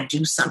 you got to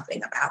do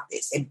something about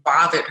this. It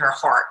bothered her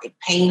heart. It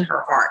pained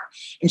her heart.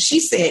 And she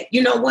said,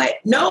 you know what?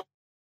 No,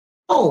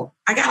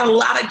 I got a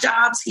lot of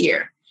jobs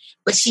here.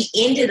 But she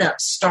ended up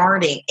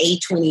starting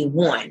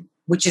A21,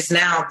 which is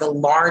now the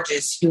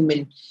largest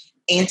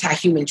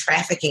anti-human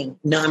trafficking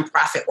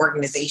nonprofit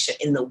organization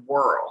in the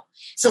world.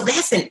 So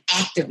that's an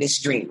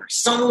activist dreamer,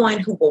 someone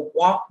who will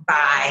walk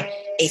by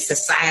a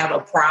societal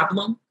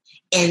problem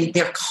and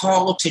they're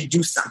called to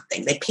do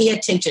something. They pay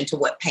attention to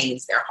what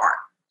pains their heart.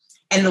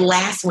 And the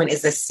last one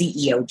is a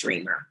CEO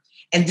dreamer.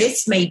 And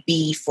this may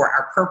be for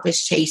our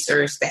purpose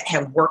chasers that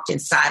have worked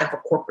inside of a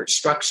corporate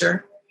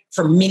structure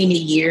for many, many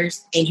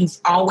years. And you've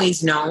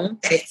always known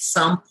that at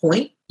some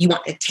point you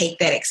want to take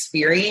that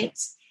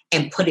experience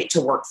and put it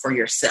to work for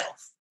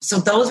yourself. So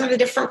those are the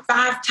different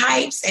 5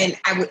 types. And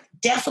I would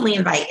definitely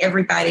invite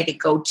everybody to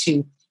go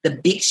to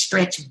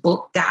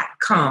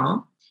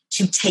thebigstretchbook.com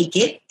to take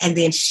it and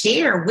then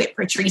share with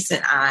Patrice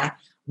and I,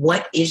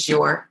 what is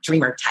your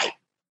dreamer type?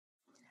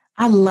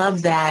 I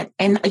love that.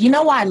 And you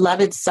know why I love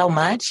it so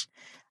much?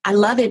 I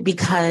love it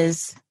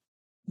because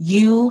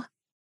you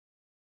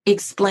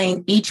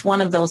explain each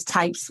one of those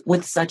types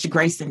with such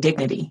grace and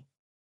dignity.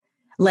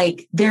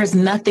 Like there's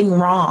nothing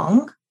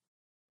wrong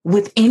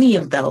with any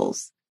of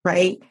those,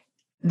 right?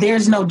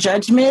 There's no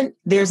judgment.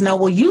 There's no,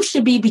 well, you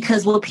should be,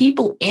 because what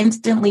people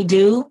instantly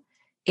do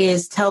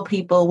is tell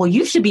people, well,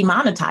 you should be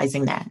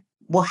monetizing that.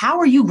 Well, how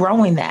are you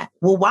growing that?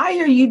 Well, why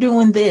are you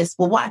doing this?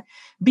 Well, why?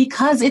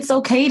 Because it's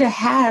okay to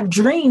have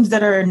dreams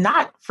that are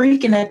not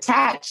freaking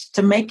attached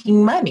to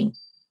making money.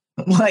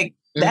 Like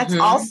that's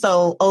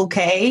also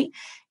okay.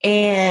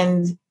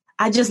 And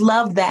I just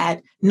love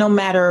that no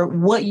matter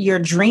what your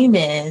dream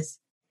is,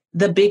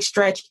 the big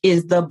stretch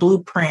is the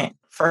blueprint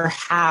for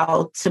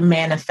how to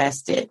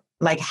manifest it,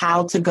 like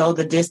how to go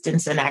the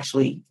distance and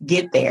actually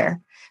get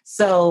there.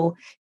 So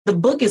the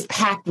book is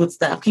packed with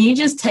stuff. Can you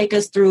just take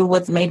us through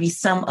what's maybe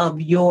some of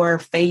your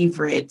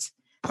favorite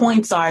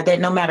points are that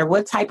no matter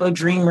what type of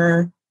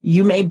dreamer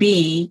you may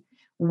be,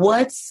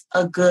 what's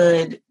a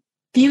good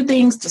few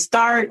things to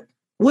start?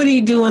 What do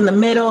you do in the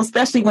middle,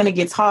 especially when it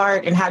gets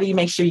hard? And how do you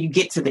make sure you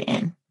get to the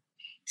end?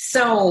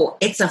 So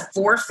it's a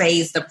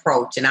 4-phased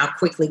approach, and I'll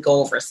quickly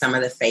go over some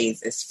of the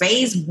phases.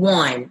 Phase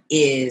 1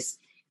 is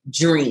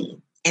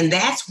dream. And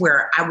that's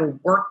where I will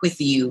work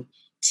with you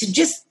to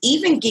just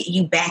even get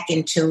you back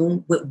in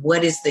tune with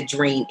what is the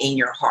dream in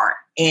your heart.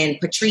 And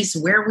Patrice,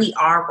 where we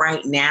are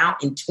right now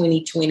in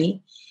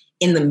 2020,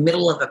 in the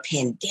middle of a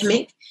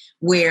pandemic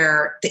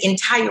where the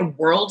entire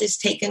world is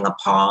taking a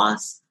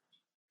pause,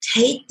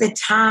 take the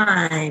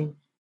time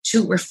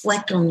to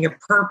reflect on your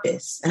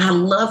purpose. And I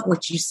love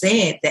what you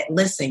said, that,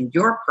 listen,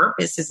 your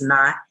purpose is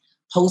not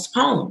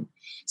postponed.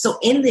 So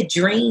in the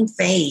dream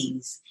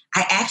phase,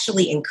 I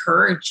actually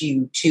encourage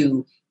you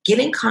to get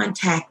in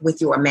contact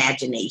with your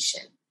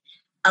imagination.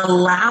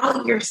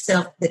 Allow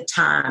yourself the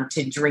time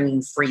to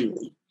dream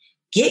freely.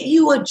 Get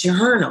you a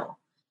journal.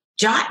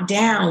 Jot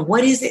down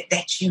what is it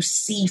that you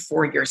see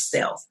for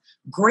yourself.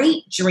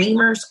 Great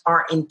dreamers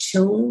are in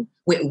tune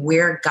with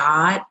where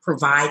God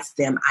provides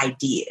them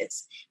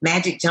ideas.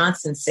 Magic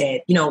Johnson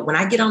said, when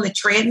I get on the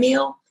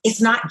treadmill,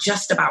 it's not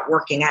just about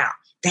working out.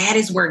 That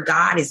is where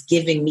God is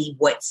giving me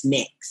what's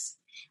next.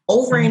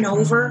 Over and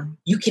over,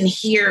 you can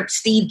hear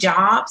Steve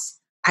Jobs.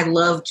 I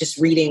love just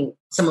reading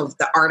some of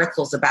the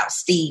articles about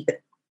Steve,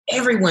 but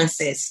everyone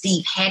says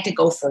Steve had to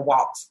go for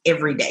walks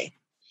every day.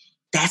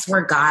 That's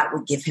where God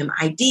would give him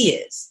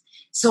ideas.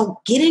 So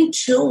get in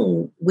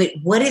tune with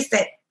what is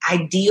that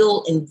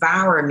ideal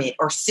environment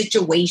or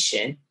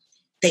situation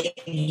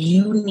that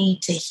you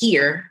need to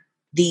hear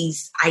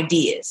these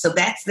ideas. So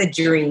that's the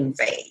dream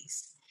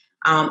phase.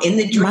 In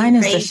the dream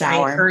phase,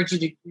 I encourage you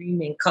to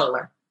dream in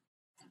color.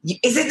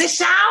 Is it the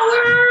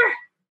shower?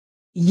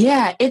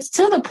 Yeah, it's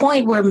to the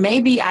point where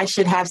maybe I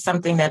should have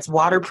something that's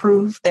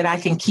waterproof that I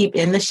can keep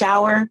in the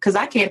shower, because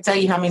I can't tell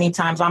you how many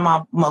times I'm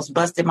almost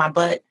busted my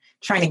butt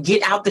trying to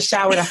get out the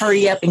shower to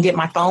hurry up and get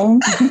my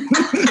phone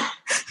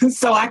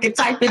so I could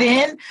type it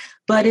in.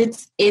 But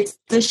it's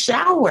the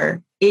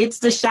shower. It's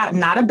the shower,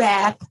 not a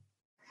bath,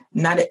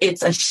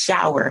 it's a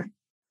shower.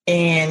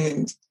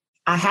 And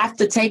I have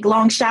to take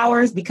long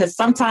showers because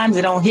sometimes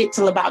it don't hit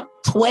till about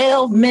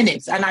 12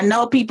 minutes. And I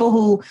know people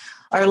who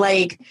are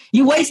like,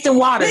 you wasting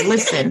water.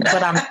 Listen,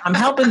 but I'm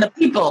helping the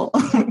people.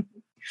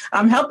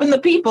 I'm helping the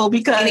people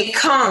because it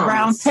comes.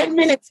 Around 10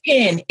 minutes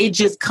in, it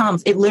just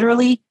comes. It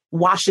literally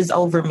washes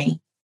over me.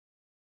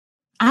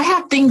 I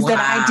have things that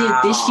I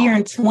did this year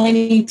in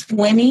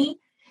 2020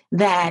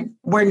 that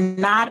were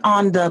not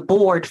on the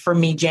board for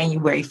me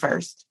January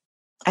 1st.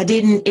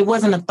 It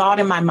wasn't a thought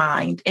in my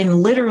mind.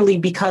 And literally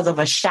because of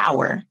a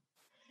shower,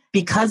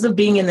 because of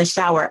being in the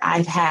shower,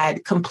 I've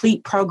had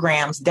complete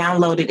programs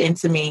downloaded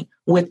into me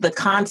with the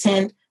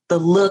content, the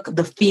look,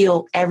 the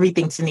feel,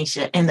 everything,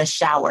 Teneshia, in the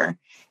shower.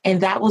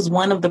 And that was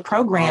one of the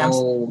programs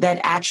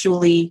that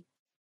actually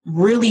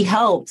really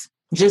helped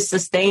just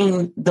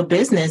sustain the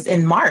business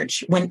in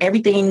March when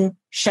everything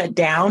shut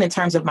down in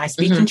terms of my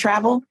speaking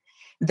travel.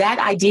 That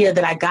idea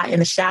that I got in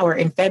the shower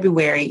in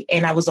February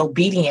and I was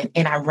obedient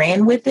and I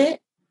ran with it.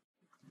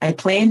 I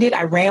planned it.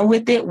 I ran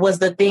with it was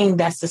the thing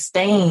that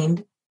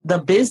sustained the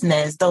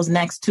business those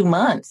next 2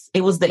 months.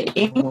 It was the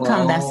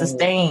income that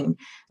sustained,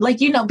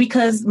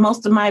 because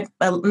most of my,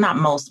 not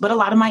most, but a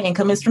lot of my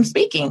income is from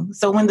speaking.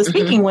 So when the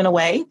speaking went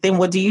away, then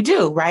what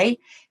do? Right?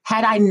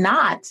 Had I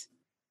not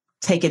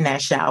taken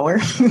that shower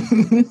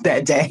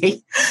that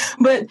day,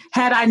 but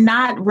had I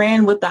not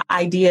ran with the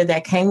idea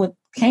that came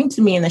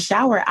to me in the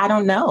shower, I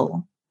don't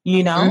know,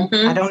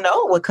 I don't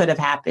know what could have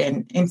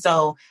happened. And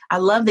so I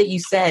love that you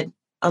said,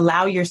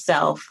 allow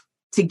yourself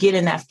to get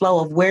in that flow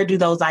of where do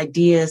those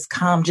ideas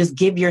come? Just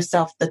give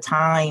yourself the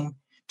time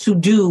to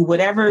do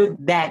whatever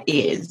that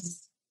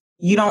is.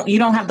 You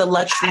don't have the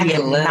luxury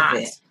of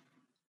not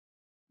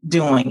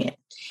doing it.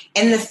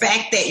 And the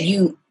fact that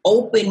you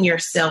open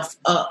yourself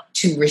up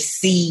to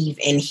receive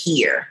and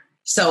hear.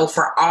 So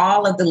for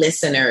all of the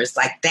listeners,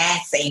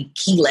 that's a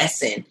key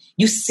lesson.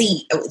 You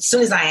see, as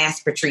soon as I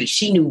asked Patrice,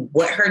 she knew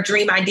what her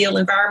dream ideal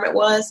environment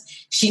was.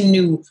 She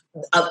knew,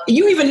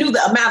 you even knew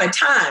the amount of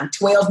time,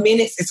 12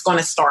 minutes, it's going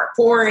to start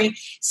pouring.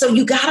 So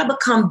you got to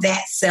become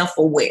that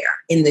self-aware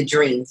in the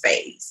dream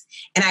phase.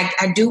 And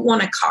I do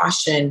want to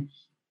caution,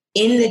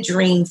 in the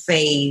dream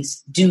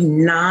phase, do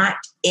not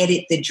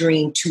edit the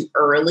dream too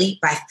early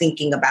by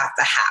thinking about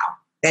the how.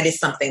 That is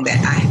something that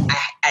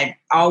I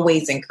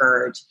always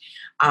encourage.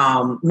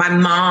 My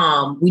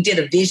mom, we did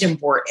a vision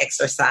board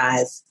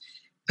exercise,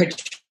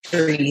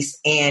 Patrice,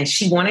 and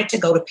she wanted to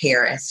go to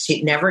Paris.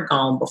 She'd never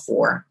gone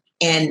before.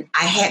 And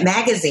I had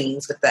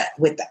magazines with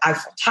the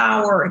Eiffel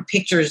Tower and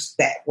pictures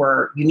that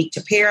were unique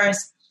to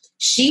Paris.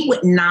 She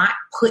would not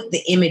put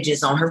the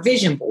images on her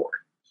vision board.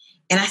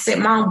 And I said,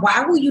 Mom,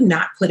 why will you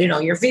not put it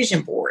on your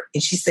vision board?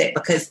 And she said,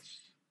 because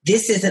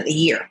this isn't the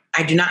year.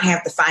 I do not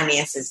have the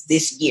finances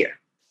this year.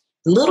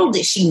 Little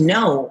did she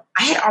know,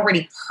 I had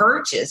already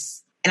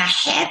purchased, and I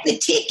had the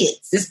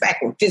tickets. This is back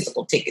when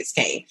physical tickets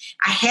came.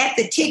 I had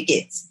the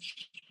tickets.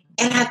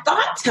 And I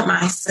thought to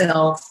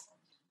myself,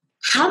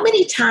 how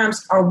many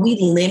times are we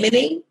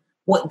limiting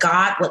what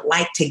God would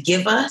like to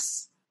give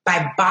us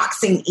by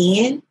boxing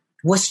in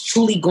what's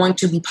truly going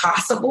to be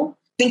possible,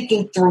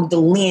 thinking through the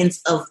lens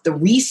of the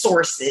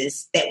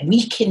resources that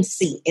we can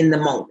see in the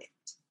moment?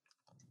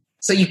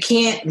 So you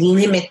can't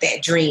limit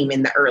that dream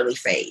in the early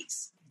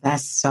phase.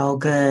 That's so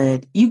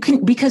good.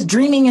 Because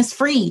dreaming is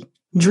free.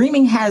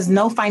 Dreaming has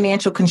no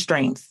financial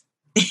constraints.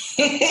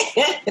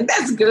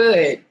 That's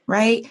good.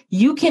 Right?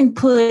 You can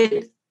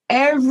put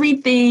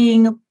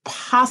everything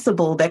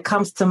possible that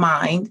comes to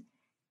mind.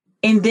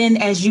 And then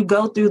as you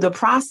go through the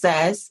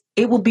process,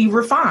 it will be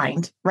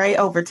refined, right,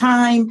 over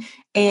time.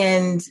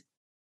 And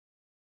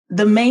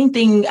the main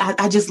thing,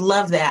 I just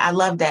love that. I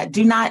love that.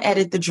 Do not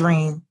edit the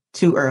dream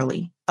too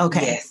early.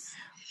 Okay. Yes.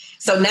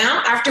 So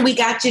now after we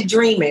got you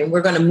dreaming,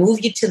 we're going to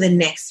move you to the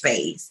next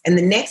phase. And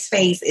the next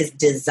phase is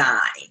design.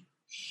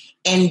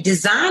 And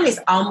design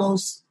is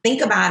almost,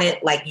 think about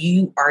it like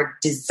you are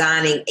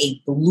designing a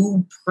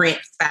blueprint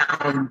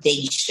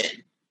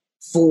foundation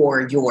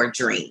for your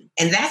dream.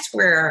 And that's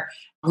where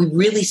we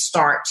really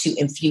start to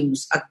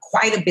infuse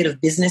quite a bit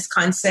of business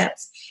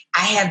concepts.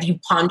 I have you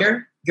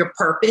ponder your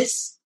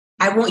purpose.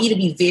 I want you to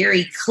be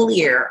very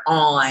clear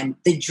on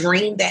the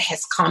dream that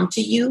has come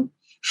to you.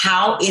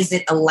 How is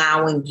it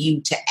allowing you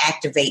to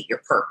activate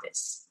your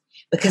purpose?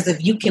 Because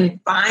if you can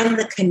find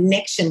the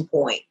connection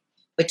point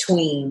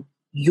between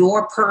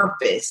your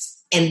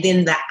purpose and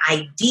then the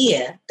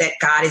idea that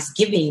God is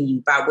giving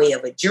you by way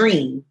of a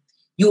dream,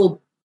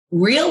 you'll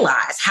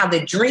realize how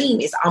the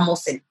dream is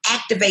almost an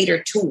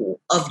activator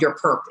tool of your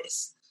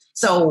purpose.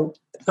 So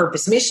the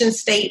purpose mission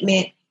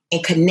statement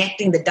and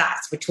connecting the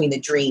dots between the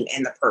dream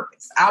and the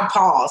purpose. I'll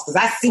pause because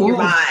I see your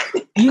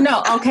mind.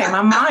 Okay,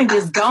 my mind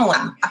is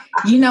going.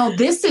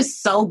 This is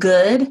so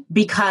good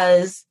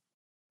because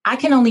I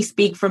can only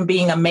speak from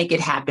being a make it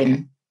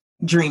happen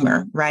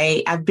dreamer,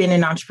 right? I've been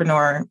an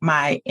entrepreneur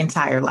my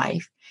entire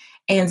life.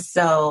 And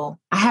so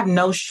I have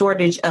no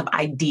shortage of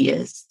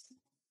ideas,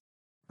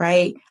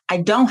 right? I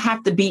don't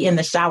have to be in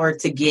the shower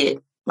to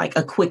get like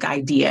a quick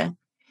idea.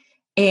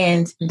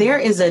 And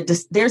there's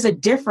a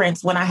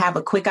difference when I have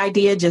a quick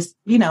idea, just,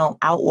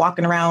 out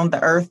walking around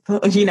the earth,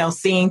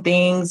 seeing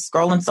things,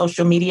 scrolling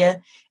social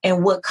media,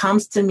 and what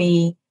comes to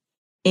me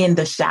in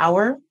the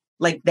shower,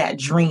 like that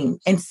dream.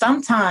 And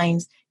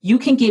sometimes you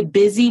can get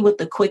busy with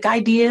the quick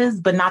ideas,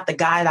 but not the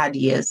guide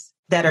ideas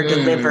that are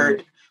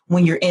delivered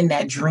when you're in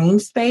that dream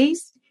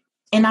space.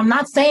 And I'm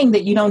not saying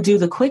that you don't do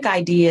the quick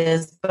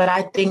ideas, but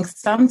I think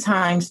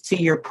sometimes, to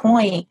your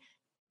point,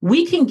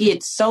 we can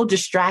get so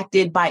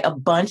distracted by a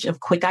bunch of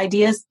quick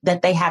ideas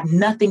that they have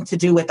nothing to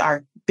do with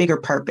our bigger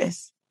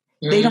purpose.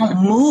 They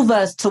don't move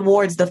us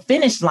towards the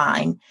finish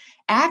line.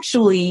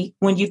 Actually,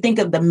 when you think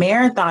of the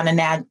marathon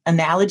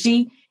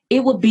analogy,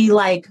 it would be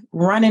like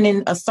running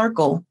in a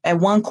circle at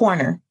one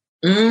corner.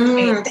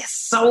 That's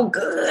so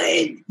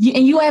good.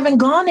 And you haven't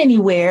gone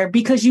anywhere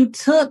because you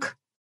took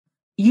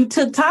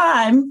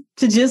time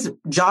to just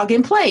jog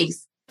in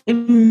place.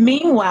 And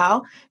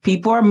meanwhile,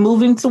 people are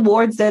moving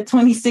towards that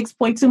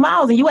 26.2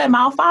 miles and you at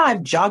mile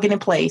 5 jogging in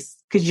place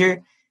because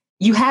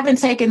you haven't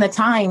taken the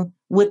time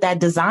with that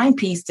design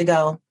piece to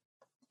go,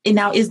 and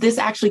now is this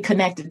actually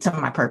connected to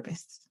my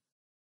purpose?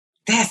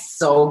 That's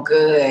so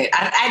good.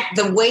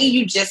 The way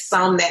you just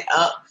summed that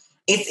up,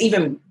 it's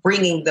even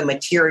bringing the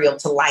material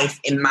to life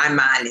in my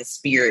mind and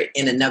spirit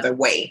in another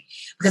way.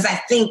 Because I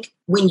think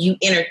when you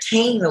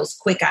entertain those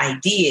quick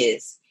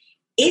ideas,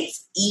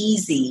 it's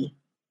easy.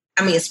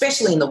 I mean,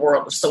 especially in the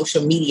world of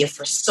social media,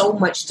 for so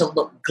much to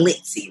look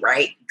glitzy,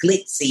 right?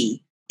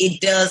 Glitzy.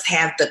 It does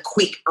have the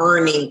quick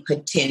earning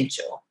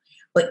potential.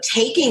 But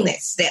taking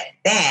that step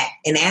back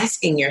and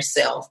asking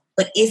yourself,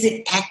 but is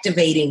it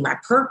activating my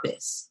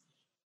purpose?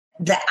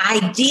 The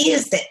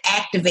ideas that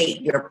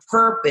activate your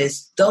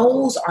purpose,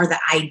 those are the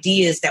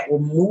ideas that will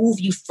move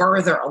you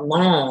further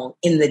along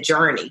in the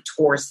journey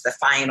towards the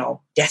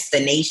final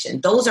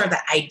destination. Those are the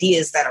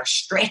ideas that are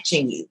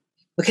stretching you,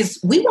 because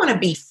we want to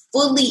be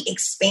fully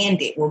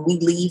expanded when we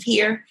leave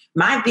here.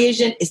 My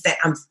vision is that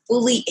I'm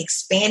fully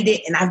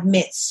expanded, and I've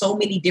met so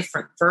many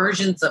different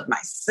versions of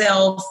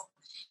myself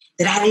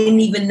that I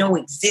didn't even know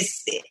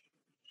existed,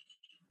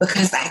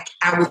 because I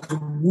was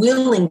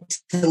willing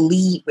to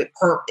lead with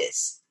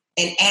purpose.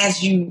 And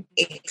as you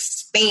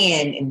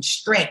expand and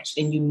stretch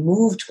and you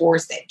move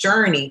towards that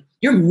journey,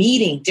 you're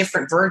meeting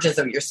different versions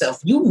of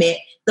yourself. You met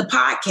the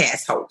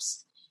podcast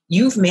host.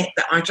 You've met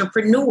the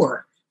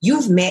entrepreneur.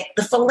 You've met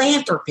the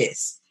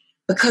philanthropist,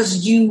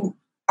 because you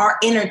are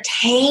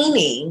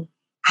entertaining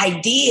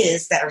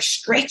ideas that are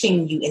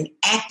stretching you and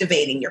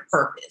activating your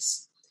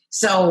purpose.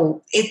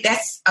 So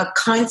that's a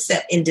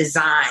concept in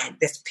design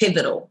that's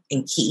pivotal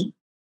and key.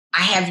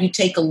 I have you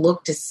take a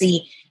look to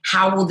see,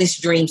 how will this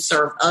dream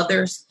serve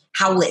others?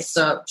 How will it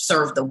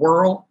serve the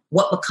world?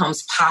 What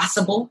becomes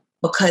possible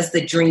because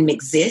the dream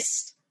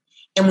exists?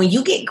 And when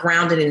you get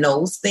grounded in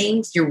those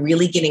things, you're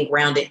really getting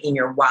grounded in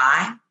your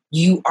why.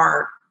 You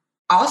are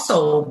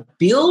also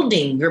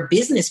building your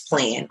business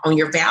plan on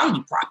your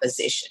value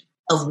proposition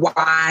of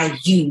why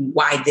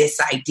this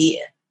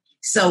idea.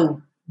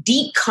 So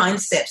deep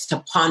concepts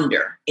to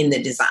ponder in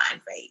the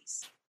design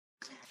phase.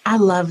 I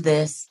love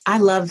this.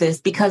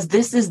 Because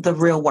this is the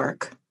real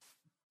work.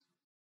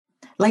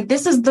 Like,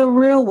 this is the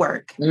real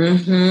work.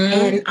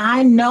 And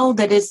I know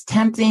that it's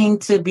tempting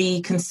to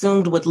be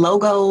consumed with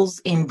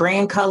logos and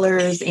brand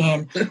colors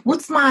and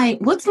what's my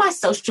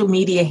social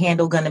media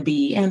handle going to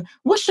be? And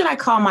what should I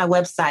call my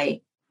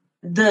website?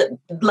 The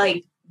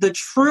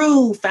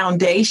true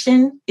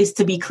foundation is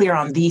to be clear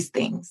on these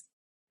things.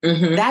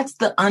 That's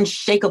the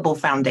unshakable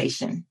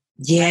foundation.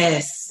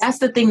 Yes. That's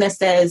the thing that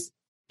says,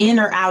 in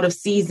or out of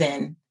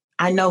season,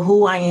 I know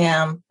who I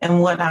am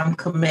and what I'm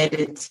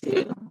committed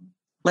to.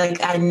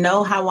 Like, I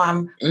know how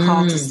I'm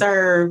called to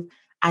serve.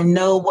 I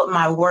know what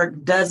my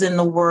work does in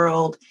the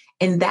world.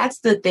 And that's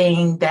the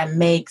thing that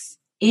makes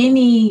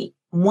any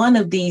one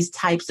of these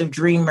types of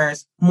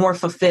dreamers more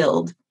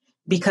fulfilled.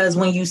 Because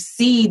when you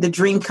see the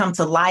dream come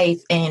to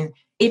life, and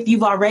if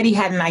you've already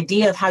had an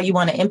idea of how you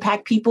want to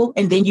impact people,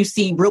 and then you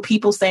see real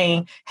people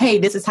saying, hey,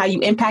 this is how you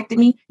impacted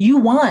me, you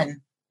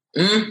won.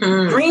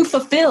 Dream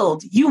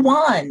fulfilled, you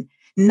won.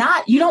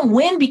 You don't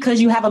win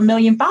because you have 1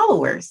 million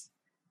followers.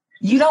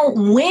 You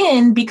don't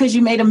win because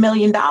you made $1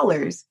 million.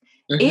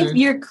 If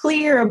you're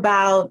clear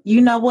about, you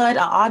know what,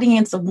 an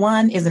audience of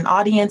one is an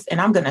audience,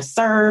 and I'm going to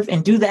serve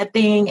and do that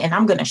thing, and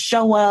I'm going to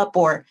show up,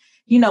 or,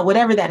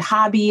 whatever that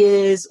hobby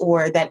is,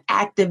 or that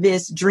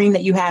activist dream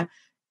that you have.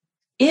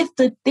 If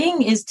the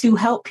thing is to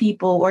help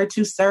people or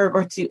to serve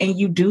and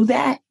you do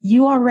that,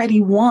 you already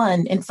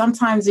won. And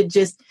sometimes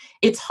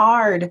it's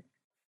hard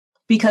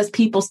because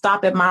people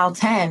stop at mile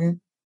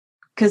 10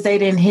 because they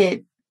didn't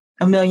hit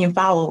 1 million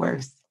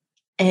followers.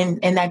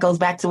 And that goes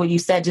back to what you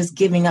said, just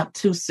giving up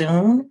too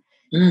soon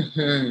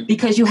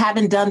because you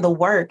haven't done the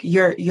work.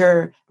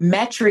 Your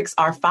metrics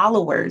are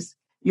followers.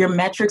 Your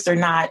metrics are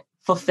not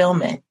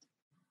fulfillment.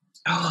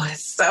 Oh,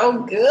 it's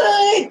so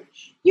good.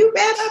 You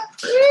better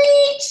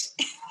preach.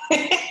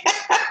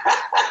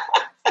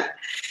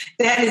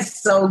 That is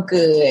so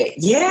good.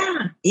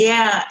 Yeah.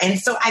 Yeah. And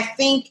so I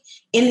think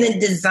in the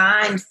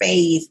design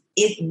phase,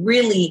 it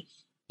really,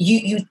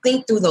 you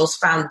think through those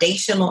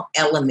foundational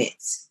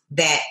elements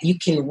that you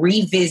can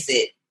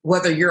revisit,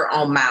 whether you're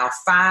on mile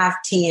 5,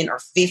 10, or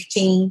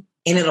 15,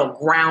 and it'll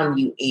ground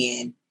you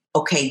in,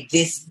 okay,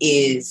 this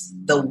is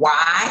the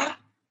why,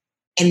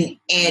 and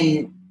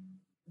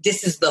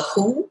this is the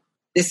who,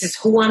 this is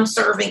who I'm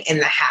serving, and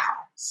the how.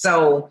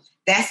 So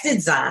that's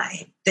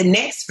design. The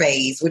next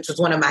phase, which was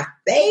one of my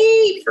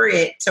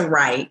favorite to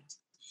write,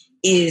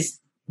 is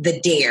the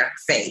dare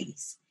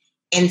phase.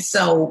 And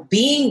so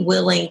being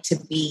willing to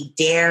be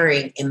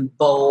daring and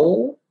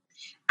bold,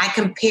 I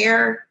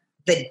compare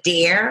the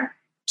dare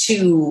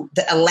to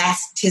the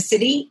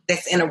elasticity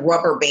that's in a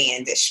rubber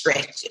band that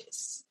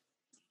stretches.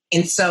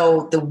 And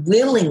so the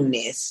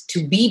willingness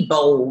to be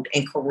bold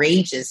and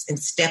courageous and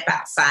step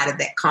outside of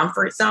that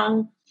comfort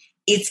zone,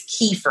 it's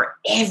key for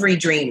every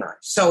dreamer.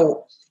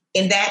 So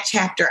in that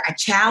chapter, I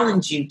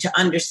challenge you to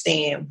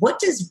understand, what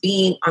does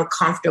being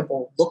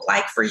uncomfortable look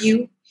like for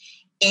you?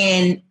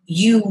 And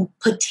you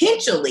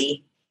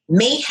potentially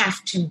may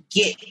have to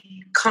get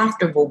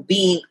comfortable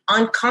being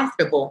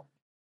uncomfortable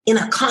in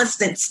a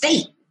constant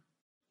state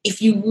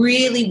if you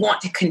really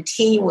want to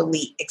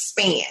continually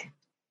expand.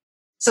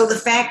 So the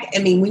fact,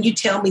 when you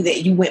tell me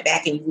that you went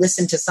back and you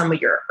listened to some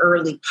of your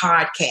early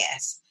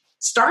podcasts,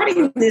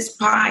 starting this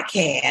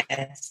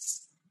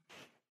podcast,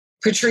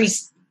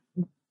 Patrice,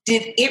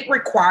 did it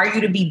require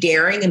you to be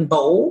daring and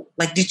bold?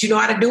 Like, did you know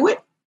how to do it?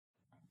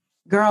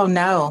 Girl,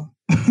 no.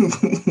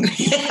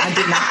 I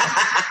did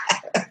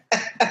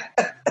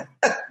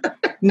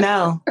not.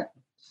 No.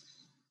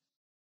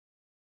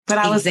 But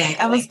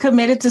I was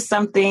committed to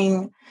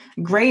something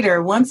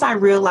greater. Once I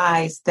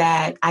realized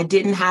that I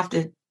didn't have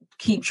to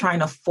keep trying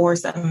to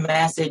force a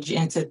message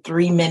into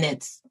 3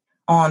 minutes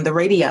on the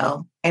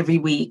radio every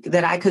week,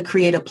 that I could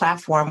create a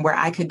platform where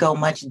I could go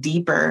much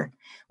deeper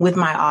with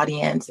my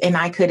audience, and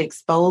I could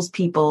expose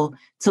people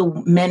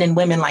to men and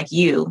women like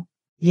you.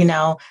 You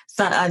know,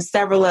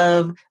 several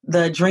of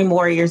the dream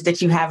warriors that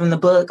you have in the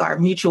book are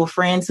mutual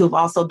friends who've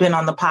also been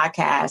on the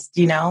podcast,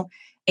 you know,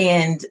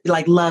 and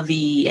like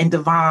Lovey and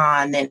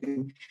Devon,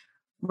 and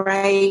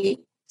right.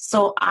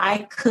 So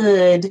I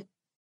could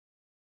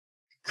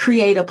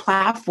create a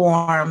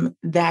platform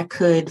that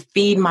could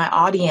feed my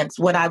audience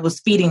what I was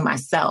feeding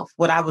myself,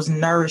 what I was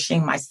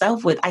nourishing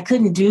myself with. I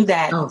couldn't do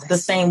that the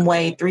same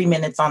way 3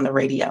 minutes on the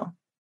radio,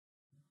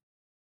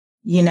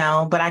 you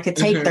know, but I could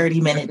take 30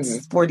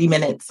 minutes, 40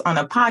 minutes on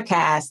a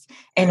podcast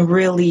and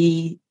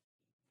really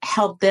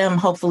help them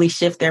hopefully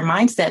shift their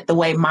mindset the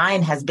way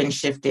mine has been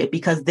shifted,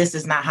 because this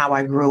is not how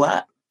I grew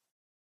up.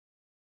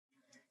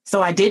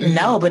 So I didn't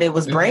know, but it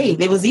was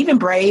brave. It was even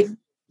brave,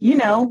 you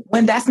know,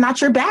 when that's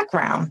not your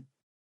background.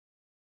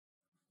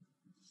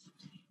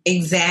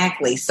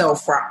 Exactly. So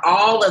for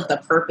all of the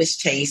purpose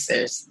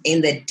chasers in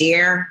the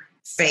dare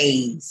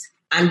phase,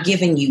 I'm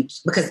giving you,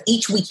 because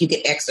each week you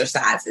get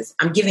exercises,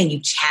 I'm giving you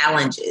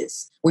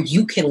challenges where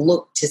you can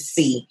look to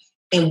see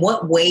in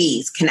what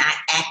ways can I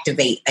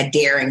activate a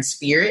daring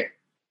spirit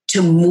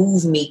to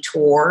move me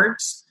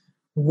towards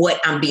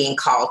what I'm being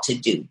called to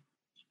do.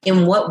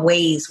 In what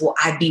ways will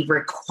I be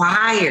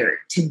required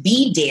to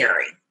be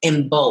daring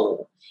and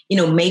bold? You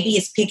know, maybe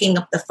it's picking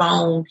up the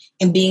phone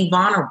and being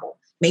vulnerable.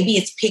 Maybe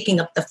it's picking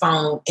up the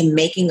phone and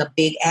making a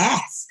big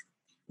ask.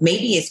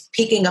 Maybe it's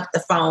picking up the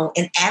phone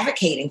and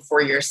advocating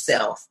for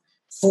yourself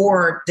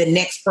for the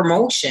next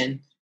promotion,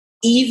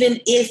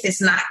 even if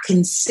it's not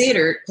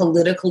considered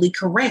politically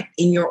correct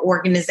in your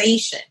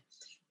organization.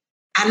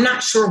 I'm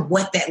not sure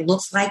what that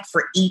looks like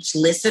for each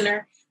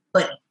listener,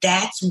 but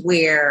that's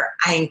where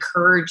I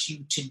encourage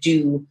you to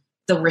do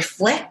the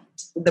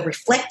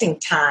reflecting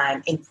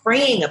time and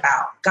praying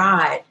about,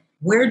 God,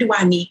 where do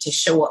I need to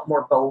show up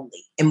more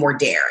boldly and more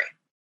daring?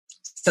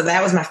 So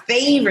that was my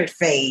favorite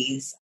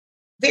phase.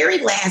 Very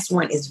last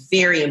one is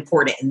very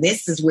important. And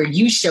this is where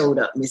you showed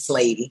up, Miss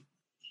Lady,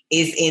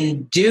 is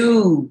in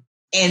do.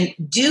 And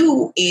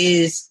do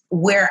is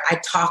where I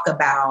talk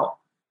about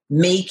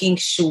making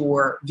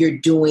sure you're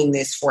doing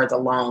this for the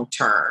long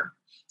term.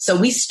 So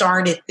we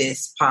started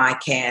this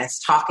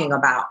podcast talking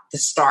about the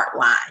start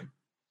line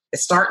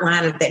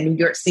of that New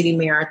York City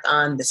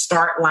Marathon, the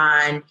start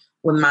line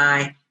when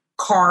my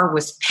car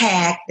was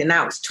packed and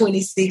I was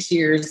 26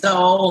 years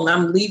old and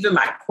I'm leaving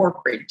my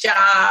corporate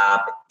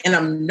job and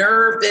I'm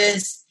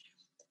nervous.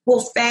 Well,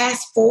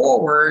 fast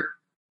forward,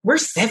 we're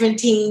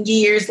 17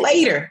 years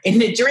later in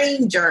the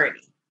dream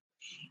journey.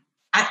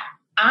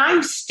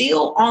 I'm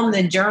still on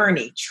the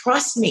journey.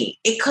 Trust me,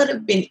 it could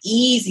have been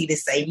easy to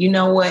say, you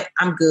know what,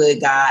 I'm good,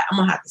 God. I'm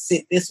going to have to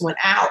sit this one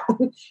out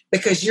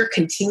because you're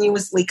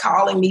continuously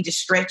calling me to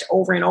stretch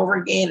over and over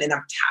again and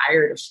I'm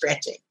tired of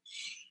stretching.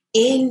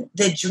 In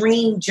the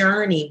dream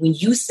journey, when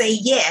you say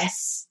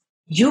yes,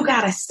 you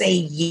got to say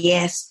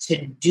yes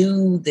to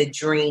do the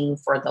dream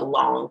for the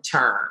long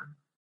term,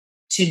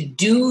 to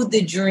do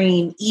the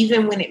dream,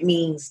 even when it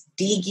means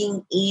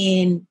digging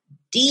in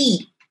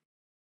deep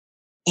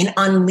and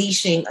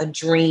unleashing a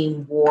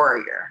dream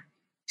warrior.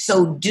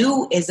 So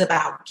do is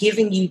about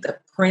giving you the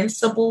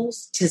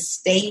principles to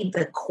stay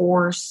the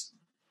course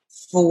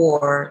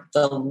for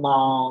the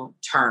long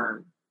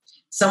term.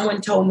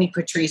 Someone told me,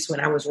 Patrice, when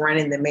I was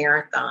running the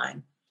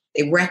marathon,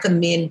 they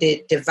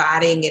recommended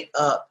dividing it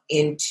up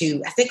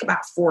into, I think,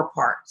 about 4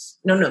 parts.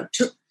 No,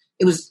 2.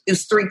 It was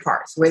 3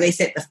 parts, where they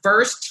said the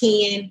first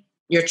 10,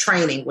 your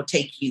training will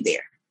take you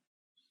there.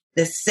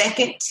 The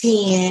second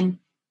 10,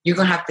 you're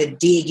going to have to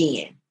dig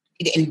in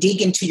and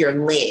dig into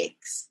your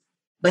legs.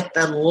 But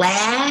the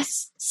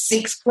last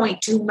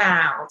 6.2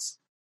 miles,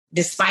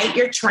 despite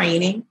your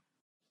training,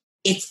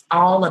 it's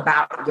all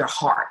about your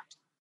heart.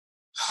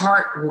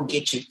 Heart will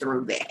get you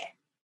through that.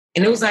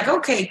 And it was like,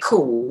 okay,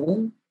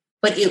 cool.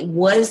 But it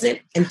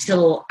wasn't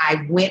until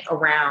I went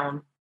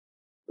around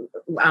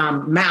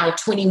mile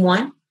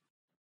 21.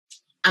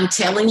 I'm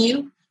telling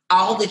you,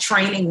 all the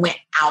training went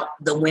out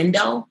the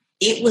window.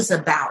 It was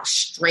about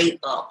straight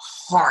up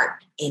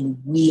heart and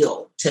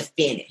will to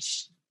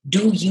finish.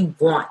 Do you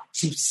want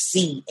to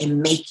see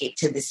and make it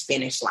to this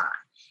finish line?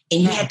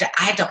 And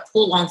I had to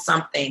pull on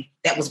something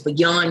that was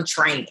beyond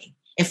training.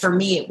 And for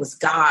me, it was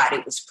God,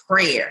 it was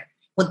prayer.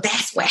 Well,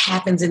 that's what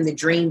happens in the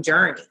dream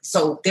journey.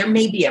 So there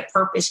may be a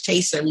purpose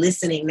chaser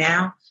listening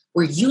now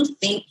where you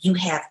think you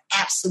have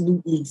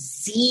absolutely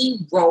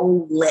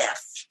zero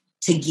left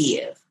to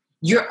give.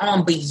 You're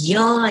on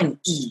beyond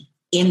E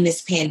in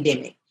this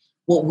pandemic.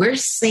 What we're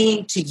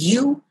saying to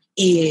you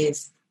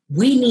is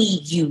we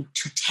need you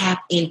to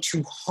tap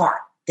into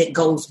heart that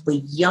goes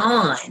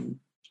beyond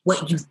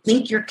what you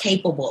think you're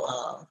capable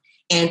of.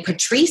 And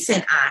Patrice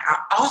and I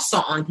are also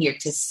on here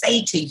to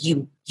say to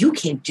you, you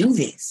can do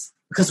this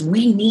because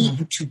we need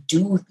you to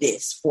do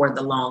this for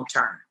the long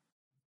term.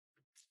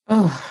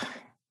 Oh,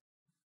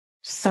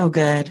 so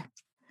good.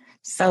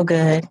 So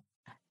good.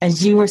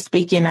 As you were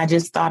speaking, I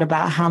just thought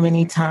about how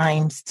many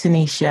times,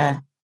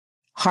 Teneshia,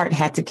 heart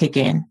had to kick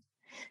in.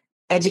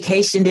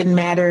 Education didn't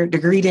matter,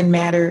 degree didn't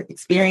matter,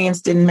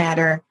 experience didn't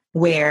matter,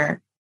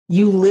 where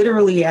you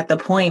literally at the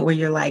point where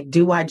you're like,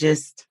 do I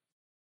just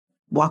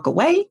walk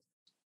away?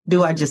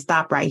 Do I just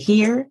stop right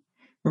here?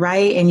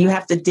 Right? And you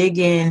have to dig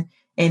in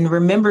and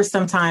remember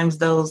sometimes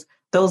those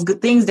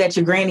good things that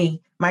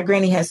my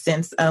granny has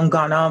since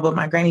gone on, but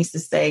my granny used to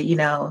say, you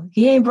know,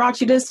 he ain't brought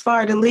you this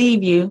far to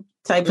leave you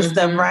type of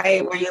stuff,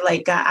 right? Where you're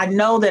like, God, I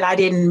know that I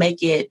didn't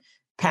make it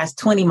past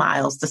 20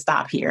 miles to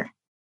stop here.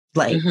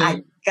 Like,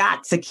 I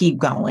got to keep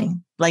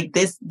going. Like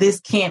this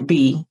can't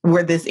be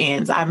where this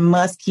ends. I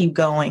must keep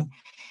going.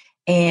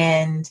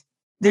 And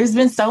there's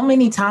been so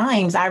many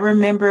times. I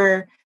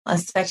remember a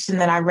section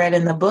that I read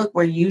in the book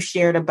where you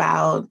shared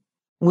about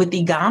with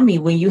EGAMI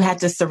when you had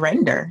to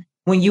surrender,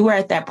 when you were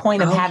at that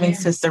point of having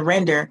to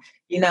surrender,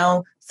 you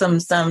know,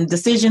 some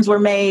decisions were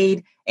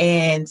made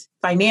and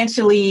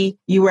financially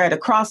you were at a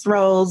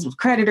crossroads with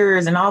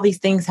creditors and all these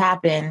things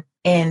happen,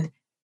 and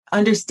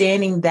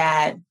understanding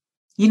that,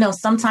 you know,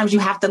 sometimes you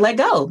have to let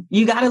go.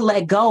 You got to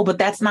let go, but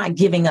that's not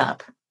giving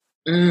up.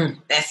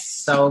 That's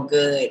so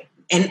good.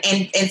 And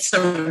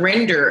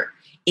surrender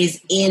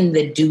is in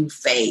the do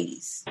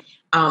phase.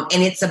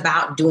 And it's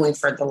about doing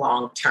for the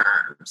long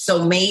term.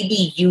 So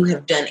maybe you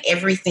have done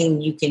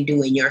everything you can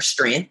do in your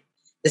strength.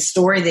 The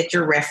story that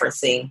you're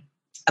referencing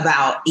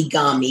about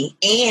EGAMI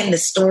and the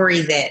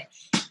story that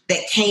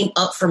came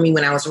up for me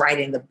when I was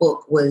writing the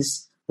book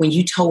was when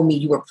you told me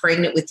you were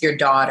pregnant with your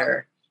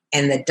daughter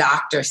and the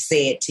doctor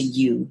said to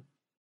you,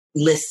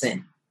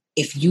 listen,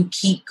 if you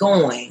keep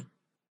going,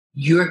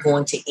 you're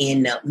going to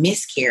end up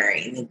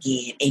miscarrying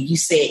again. And you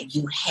said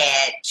you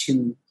had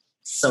to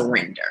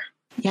surrender.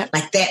 Yep.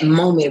 Like that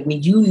moment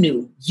when you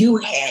knew you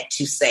had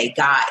to say,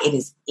 God, it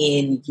is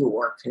in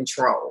your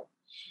control.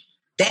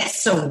 That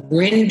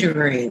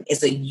surrendering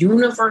is a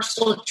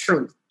universal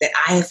truth that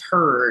I have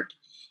heard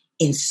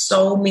in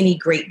so many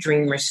great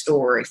dreamers'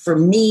 stories. For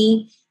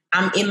me,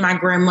 I'm in my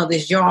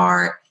grandmother's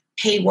yard.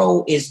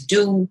 Payroll is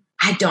due.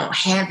 I don't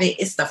have it.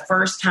 It's the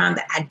first time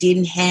that I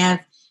didn't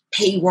have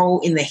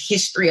payroll in the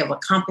history of a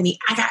company.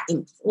 I got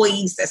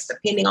employees that's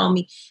depending on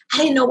me. I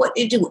didn't know what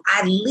to do.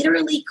 I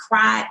literally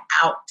cried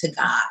out to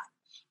God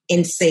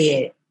and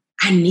said,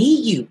 I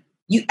need you.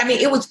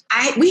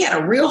 We had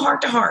a real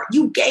heart to heart.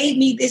 You gave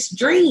me this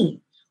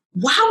dream.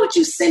 Why would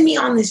you send me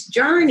on this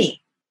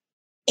journey?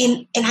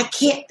 And I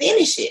can't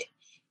finish it.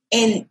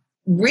 And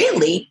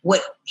really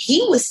what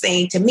he was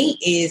saying to me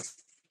is,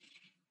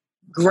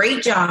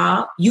 great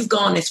job. You've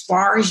gone as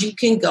far as you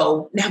can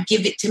go. Now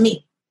give it to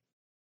me.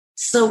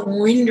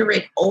 Surrender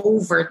it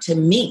over to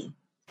me.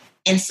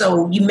 And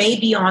so you may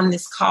be on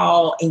this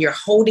call and you're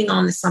holding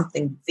on to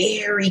something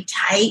very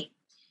tight.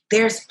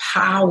 There's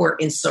power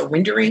in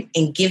surrendering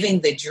and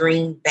giving the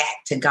dream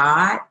back to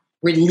God.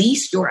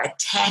 Release your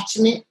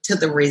attachment to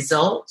the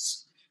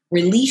results.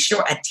 Release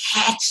your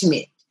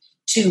attachment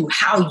to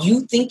how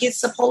you think it's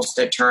supposed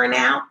to turn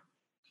out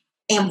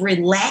and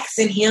relax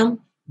in Him.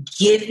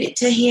 Give it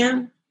to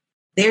Him.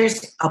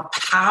 There's a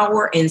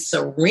power and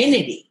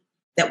serenity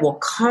that will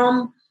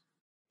come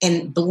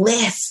and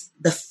bless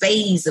the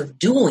phase of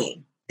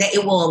doing that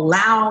it will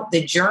allow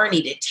the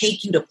journey to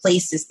take you to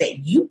places that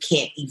you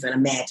can't even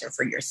imagine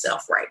for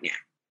yourself right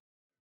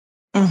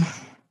now.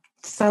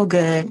 So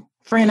good.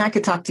 Friend, I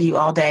could talk to you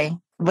all day,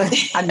 but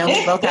I know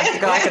we both have to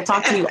go. I could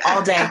talk to you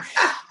all day.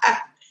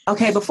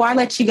 Okay, before I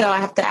let you go, I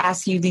have to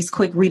ask you these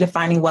quick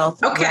Redefining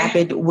Wealth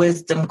rapid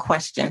wisdom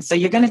questions. So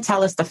you're going to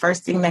tell us the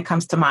first thing that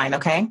comes to mind,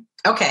 okay?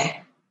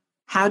 Okay.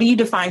 How do you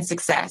define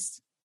success?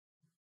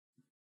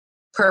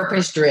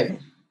 Purpose-driven.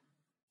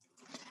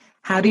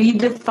 How do you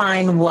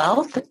define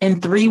wealth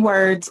in 3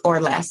 words or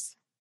less?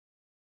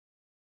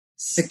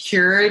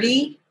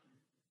 Security,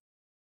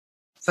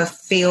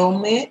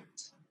 fulfillment,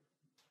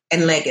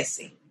 and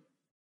legacy.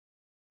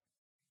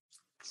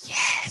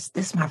 Yes,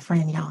 this is my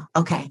friend, y'all.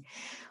 Okay.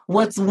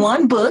 What's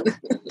one book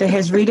that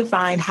has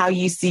redefined how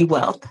you see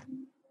wealth?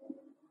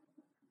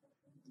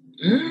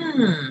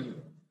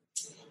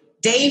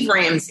 Dave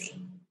Ramsey.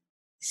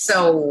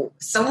 So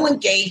someone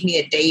gave me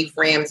a Dave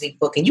Ramsey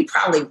book, and you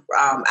probably,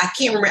 I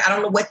can't remember, I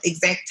don't know what the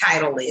exact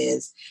title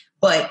is,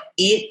 but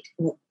it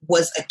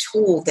was a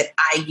tool that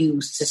I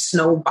used to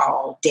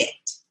snowball debt.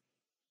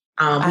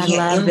 We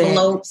had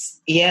envelopes.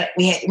 It. Yeah,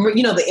 we had,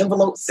 the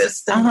envelope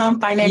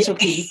system. Financial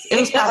peace. It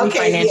was probably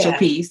financial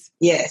peace.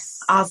 Yes.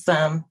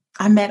 Awesome.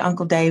 I met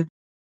Uncle Dave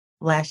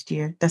last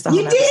year. That's a whole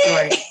other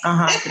story.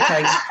 To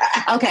tell you.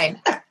 Okay.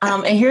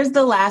 And here's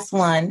the last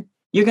one.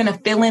 You're going to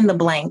fill in the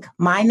blank.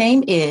 My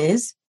name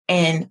is,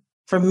 and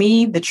for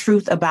me, the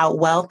truth about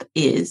wealth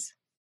is.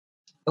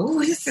 Oh,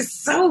 this is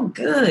so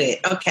good.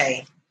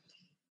 Okay.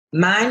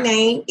 My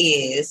name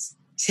is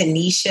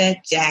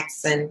Teneshia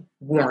Jackson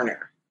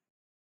Warner.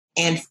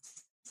 And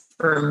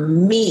for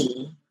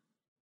me,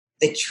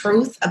 the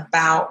truth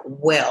about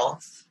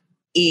wealth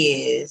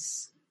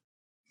is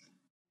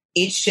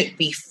it should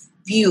be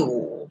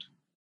fueled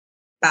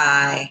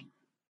by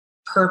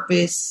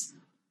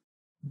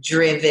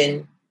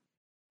purpose-driven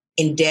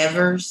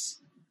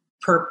endeavors,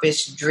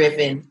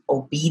 purpose-driven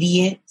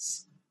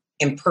obedience,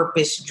 and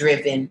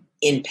purpose-driven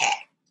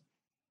impact.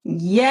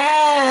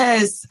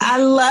 Yes, I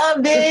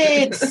love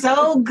it.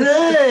 So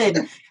good.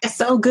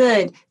 So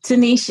good.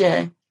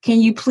 Teneshia,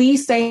 can you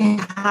please say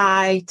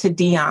hi to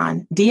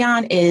Dion?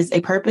 Dion is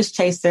a purpose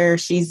chaser.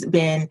 She's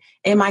been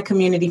in my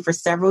community for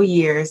several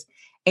years.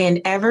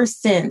 And ever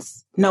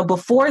since,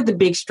 before the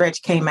big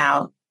stretch came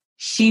out,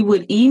 she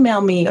would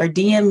email me or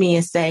DM me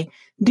and say,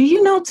 do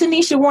you know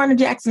Teneshia Warner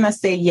Jackson? I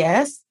said,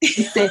 yes.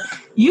 She said,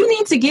 you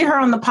need to get her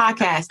on the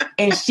podcast.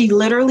 And she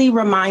literally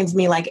reminds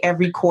me like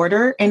every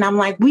quarter. And I'm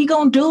like, we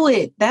gonna do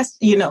it. That's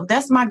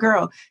my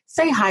girl.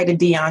 Say hi to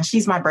Dion.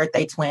 She's my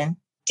birthday twin.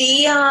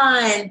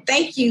 Dion,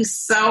 thank you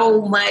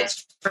so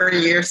much for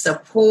your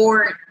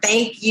support.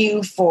 Thank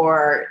you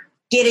for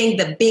getting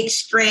the big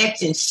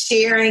stretch and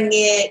sharing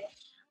it.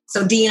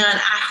 So Dion,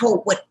 I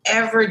hope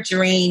whatever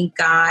dream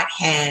God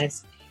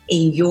has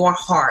in your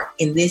heart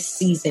in this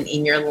season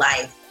in your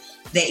life,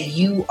 that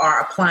you are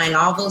applying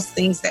all those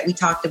things that we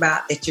talked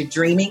about, that you're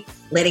dreaming,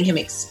 letting him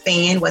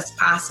expand what's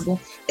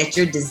possible, that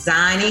you're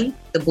designing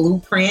the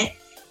blueprint,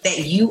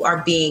 that you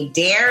are being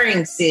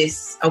daring,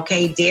 sis,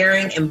 okay,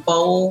 daring and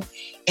bold.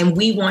 And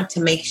we want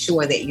to make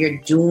sure that you're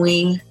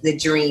doing the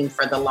dream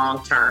for the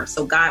long term.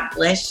 So God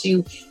bless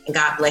you and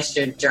God bless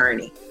your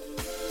journey.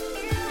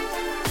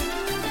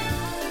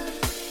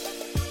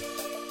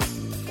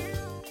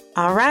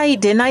 All right.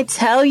 Didn't I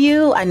tell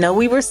you? I know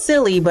we were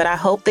silly, but I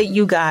hope that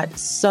you got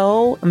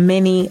so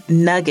many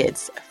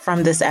nuggets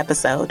from this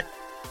episode.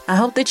 I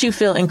hope that you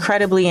feel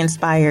incredibly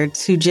inspired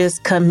to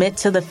just commit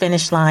to the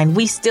finish line.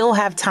 We still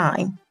have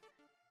time.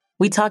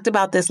 We talked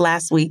about this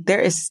last week.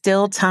 There is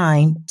still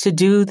time to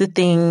do the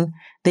thing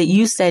that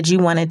you said you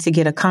wanted to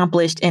get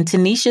accomplished. And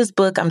Teneshia's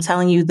book, I'm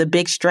telling you, The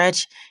Big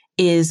Stretch,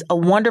 is a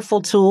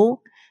wonderful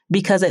tool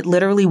because it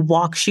literally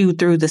walks you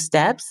through the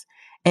steps.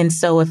 And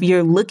so if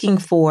you're looking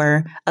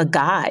for a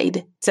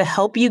guide to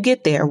help you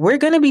get there, we're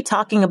going to be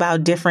talking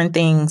about different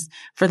things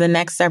for the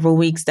next several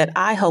weeks that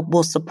I hope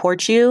will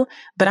support you.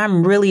 But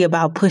I'm really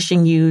about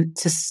pushing you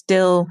to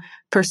still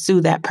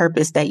pursue that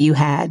purpose that you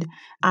had.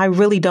 I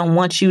really don't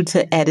want you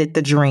to edit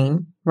the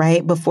dream,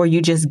 right? Before you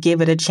just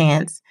give it a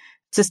chance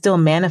to still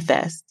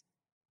manifest,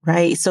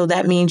 right? So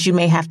that means you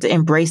may have to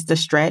embrace the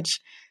stretch,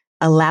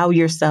 allow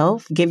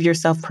yourself, give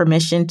yourself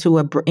permission to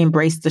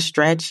embrace the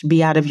stretch,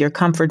 be out of your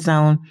comfort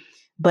zone.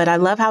 But I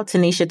love how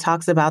Teneshia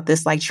talks about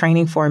this like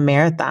training for a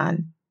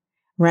marathon,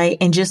 right?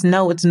 And just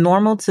know it's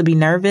normal to be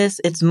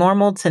nervous. It's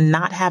normal to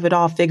not have it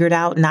all figured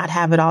out, not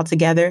have it all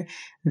together.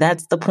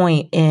 That's the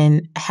point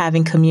in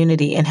having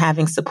community and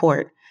having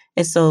support.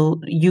 And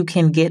so you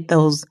can get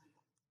those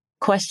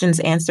questions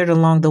answered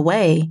along the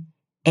way,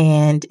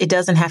 and it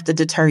doesn't have to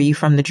deter you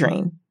from the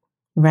dream,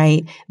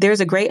 right?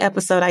 There's a great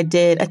episode I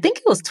did, I think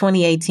it was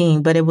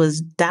 2018, but it was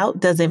doubt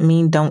doesn't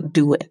mean don't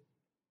do it.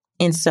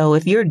 And so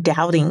if you're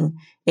doubting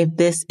if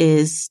this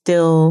is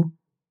still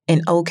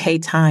an okay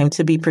time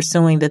to be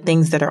pursuing the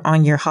things that are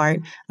on your heart,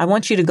 I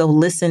want you to go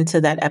listen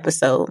to that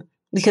episode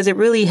because it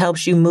really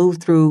helps you move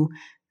through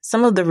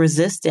some of the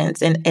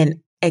resistance and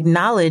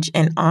acknowledge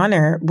and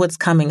honor what's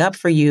coming up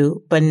for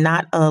you, but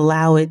not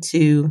allow it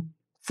to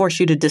force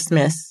you to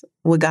dismiss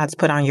what God's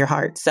put on your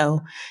heart.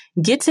 So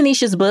get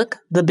Teneshia's book,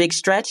 The Big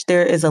Stretch.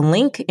 There is a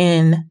link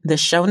in the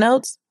show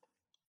notes.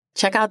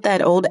 Check out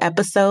that old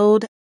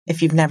episode.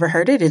 If you've never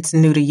heard it, it's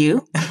new to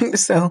you.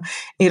 So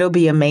it'll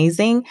be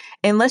amazing.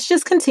 And let's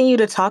just continue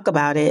to talk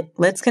about it.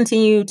 Let's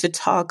continue to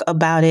talk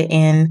about it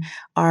in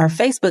our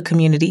Facebook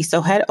community.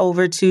 So head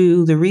over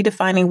to the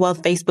Redefining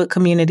Wealth Facebook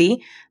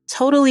community,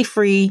 totally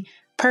free,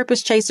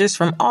 purpose chasers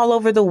from all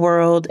over the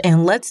world.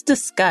 And let's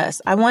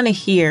discuss. I want to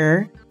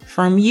hear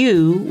from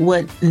you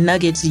what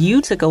nuggets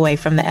you took away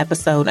from the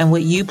episode and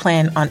what you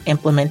plan on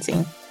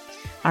implementing.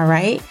 All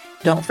right.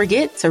 Don't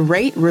forget to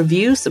rate,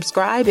 review,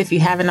 subscribe if you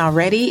haven't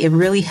already. It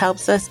really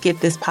helps us get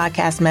this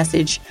podcast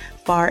message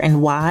far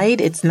and wide.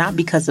 It's not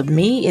because of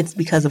me. It's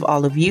because of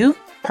all of you,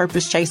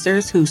 purpose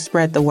chasers who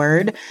spread the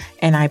word.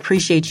 And I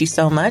appreciate you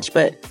so much.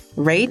 But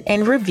rate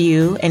and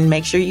review and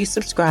make sure you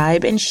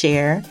subscribe and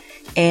share.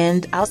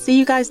 And I'll see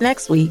you guys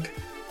next week.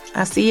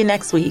 I'll see you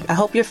next week. I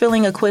hope you're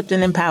feeling equipped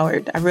and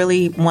empowered. I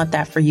really want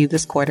that for you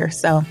this quarter.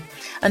 So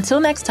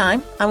until next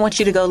time, I want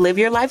you to go live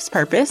your life's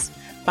purpose,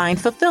 find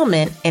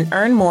fulfillment, and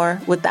earn more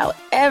without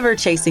ever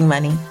chasing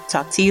money.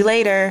 Talk to you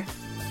later.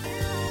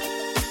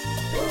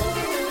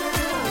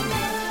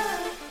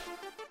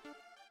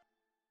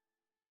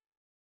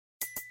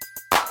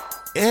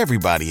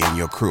 Everybody in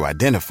your crew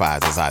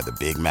identifies as either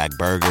Big Mac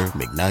Burger,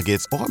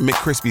 McNuggets, or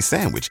McCrispy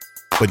Sandwich.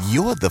 But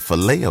you're the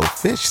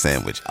Filet-O-Fish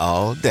Sandwich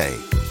all day.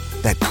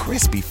 That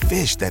crispy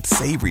fish, that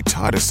savory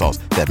tartar sauce,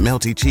 that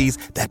melty cheese,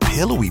 that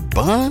pillowy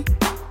bun.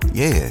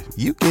 Yeah,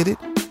 you get it.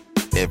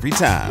 Every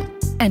time.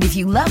 And if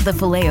you love the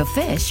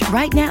Filet-O-Fish,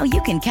 right now you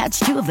can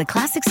catch two of the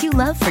classics you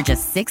love for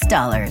just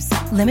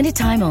 $6. Limited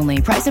time only.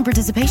 Price and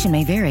participation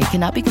may vary.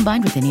 Cannot be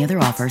combined with any other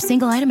offer.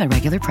 Single item at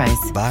regular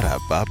price.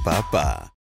 Ba-da-ba-ba-ba.